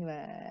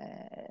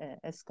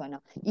a scone.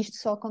 Não. Isto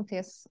só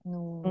acontece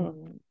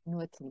Hum. no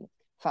ateliê.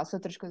 Faço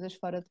outras coisas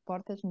fora de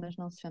portas, mas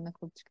não se chama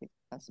clube de escrita.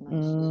 Faço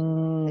mais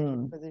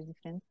Hum. coisas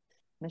diferentes,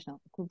 mas não.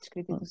 O clube de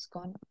escrita do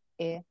Scone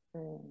é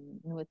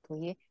no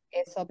ateliê,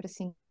 é só para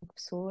 5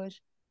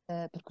 pessoas,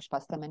 porque o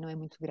espaço também não é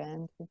muito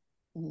grande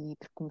e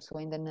porque começou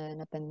ainda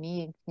na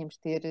pandemia, em que tínhamos de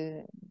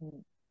ter,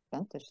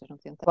 pronto, as pessoas não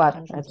tinham estar Claro, à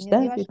juntinhas e eu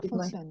distância e acho que tudo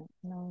bem. funciona.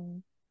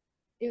 Não,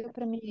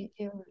 para mim,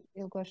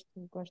 eu gosto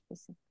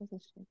assim,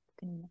 coisas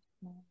pequeninas,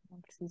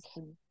 não preciso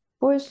de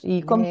Pois,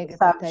 e como tu mega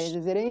sabes, plateias, a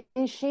dizer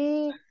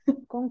enchi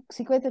com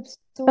 50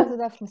 pessoas a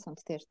dar formação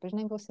de texto, depois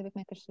nem vou saber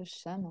como é que as pessoas se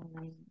chamam,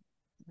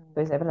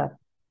 pois é verdade.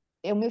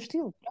 é o meu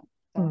estilo, pronto,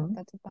 Hum.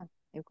 tá tudo bem,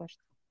 eu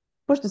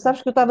Pois tu sabes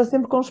gosto que eu estava de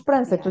sempre com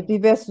esperança que tu criar.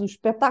 tivesses o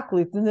espetáculo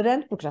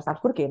itinerante, porque já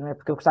sabes porquê, não é?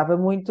 Porque eu gostava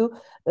muito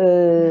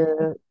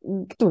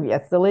que tu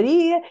viesses a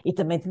Leiria e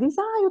também te disse,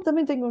 eu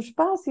também tenho um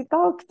espaço e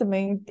tal, que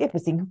também é para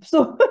 5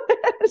 pessoas.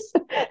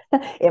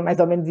 É mais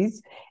ou menos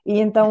isso. E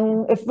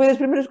então foi das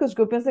primeiras coisas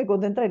que eu pensei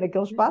quando entrei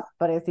naquele espaço,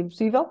 parece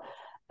impossível.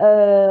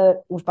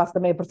 O espaço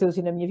também apareceu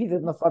assim na minha vida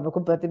de uma forma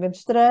completamente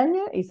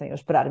estranha e sem eu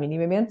esperar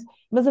minimamente,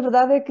 mas a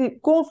verdade é que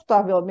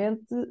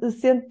confortavelmente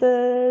senta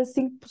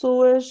 5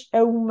 pessoas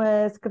a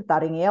uma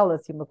secretária em ela,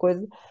 assim, uma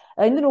coisa.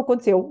 Ainda não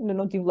aconteceu, ainda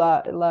não tive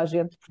lá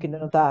gente porque ainda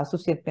não está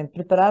suficientemente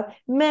preparado,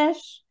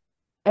 mas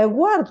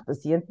aguardo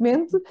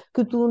pacientemente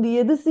que tu um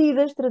dia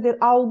decidas trazer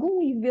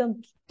algum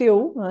evento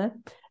teu, não é?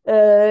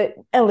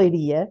 A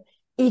Leiria,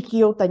 e que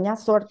eu tenha a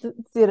sorte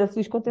de ser a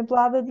feliz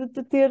contemplada de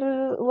te ter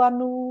lá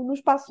no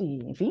espaço.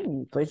 E,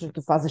 enfim, depois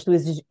tu fazes as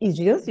tuas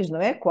exigências, não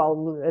é?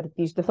 Qual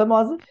artista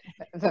famosa?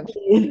 Vamos,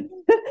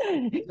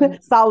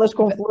 vamos, Salas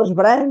com flores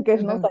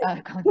brancas, não vamos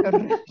sei. com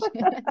carros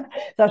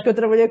Sabes que eu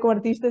trabalhei com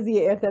artistas e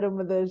essa era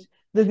uma das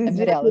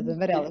exigências.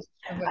 amarelas,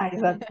 por favor.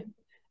 Exato.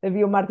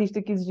 Havia uma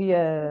artista que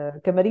exigia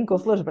camarim com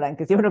flores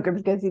brancas. Eu nunca me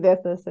esqueci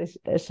dessa,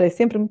 achei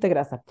sempre muita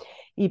graça.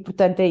 E,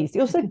 portanto, é isso.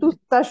 Eu sei que tu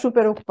estás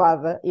super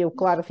ocupada. Eu,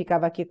 claro,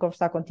 ficava aqui a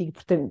conversar contigo,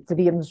 porque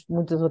teríamos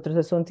muitos outros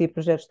assuntos e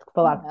projetos de que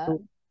falar, porque Não,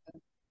 tu,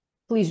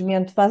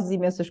 felizmente, fazes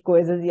imensas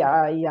coisas e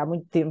há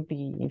muito tempo,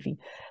 e, enfim.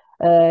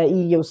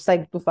 E eu sei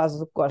que tu fazes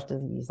o que gostas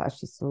e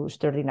acho isso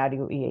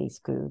extraordinário e é isso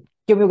que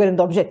é o meu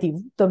grande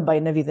objetivo também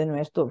na vida, não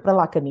é? Estou para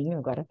lá caminho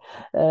agora,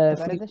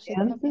 agora deixei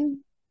de ouvir.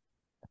 felizmente.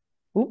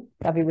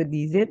 Estava eu a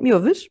dizer, me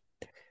ouves?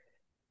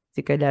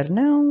 Se calhar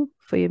não,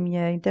 foi a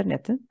minha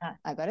internet.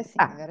 Agora sim,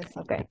 agora sim.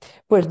 Ok.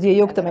 Pois dizia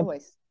eu que Agora também,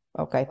 ouço,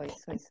 ok,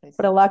 ouço.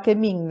 para lá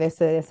caminho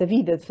nessa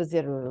vida de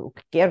fazer o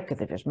que quero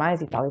cada vez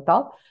mais e tal e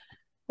tal.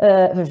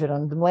 Vamos ver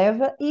onde me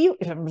leva e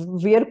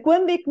vamos ver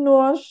quando é que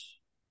nós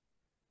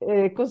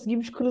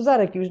conseguimos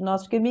cruzar aqui os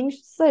nossos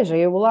caminhos, seja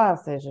eu lá,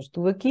 sejas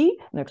tu aqui.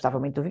 Não gostava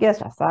muito do viés,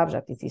 já sabes,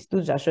 já te disse isso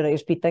tudo, já chorei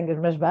as pitangas,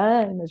 mas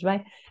bem.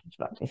 Mas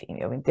pronto, enfim,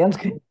 eu entendo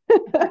que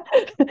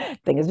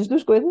tenhas as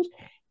duas coisas.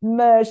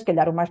 mas se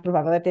calhar o mais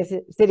provável é até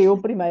ser eu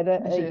a primeira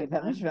Mas a ir.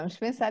 vamos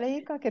pensar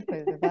aí qualquer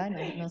coisa, vai?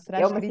 Não será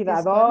É uma escrita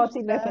esse cidade plano?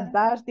 ótima, é Será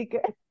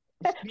fantástica.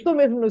 Estou escrita?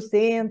 mesmo no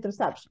centro,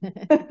 sabes?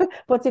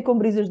 Pode ser com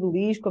Brisas do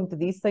Lixo, como te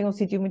disse, tem um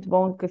sítio muito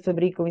bom que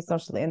fabricam e são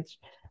excelentes.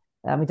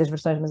 Há muitas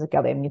versões, mas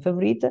aquela é a minha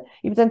favorita,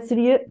 e portanto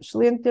seria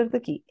excelente ter-te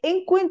aqui.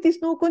 Enquanto isso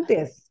não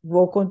acontece,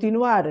 vou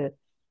continuar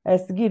a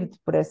seguir-te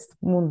por esse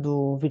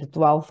mundo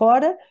virtual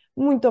fora.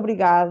 Muito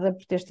obrigada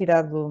por teres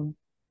tirado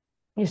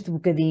este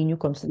bocadinho,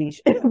 como se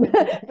diz,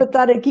 para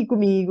estar aqui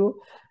comigo.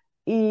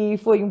 E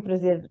foi um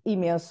prazer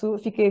imenso.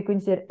 Fiquei a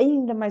conhecer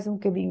ainda mais um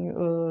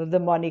bocadinho da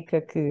Mónica,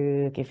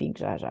 que enfim, que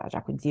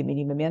já conhecia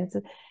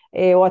minimamente.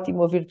 É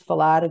ótimo ouvir-te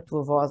falar, a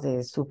tua voz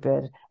é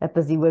super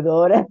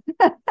apaziguadora,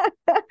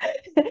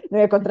 não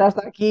é?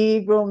 Contrasta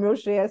aqui com o meu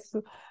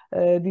excesso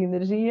de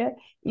energia.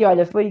 E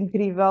olha, foi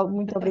incrível,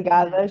 muito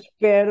obrigada.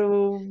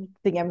 Espero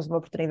que tenhamos uma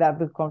oportunidade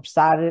de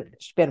conversar,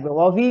 espero eu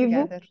ao vivo.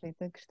 Obrigada,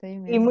 Rita, gostei E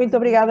imenso muito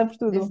obrigada por desse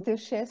tudo. teu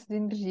excesso de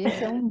energia.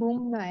 Isso é um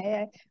boom, não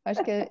é?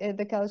 Acho que é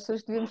daquelas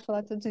pessoas que devemos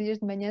falar todos os dias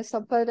de manhã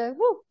só para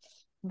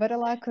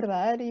lá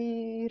acordar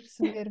e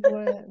receber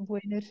boa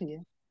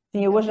energia.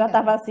 Sim, eu Muito hoje já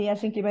estava obrigada. assim às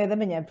 5h30 da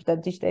manhã,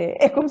 portanto isto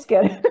é como se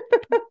quer.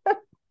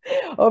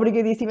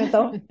 Obrigadíssimo,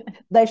 então.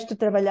 Deixo-te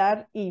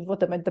trabalhar e vou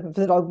também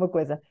fazer alguma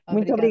coisa.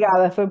 Muito Obrigada.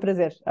 obrigada, foi um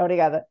prazer.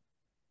 Obrigada.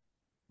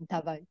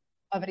 Está bem.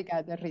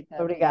 Obrigada, Rita.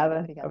 Obrigada, Obrigada.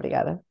 obrigada.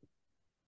 Obrigada.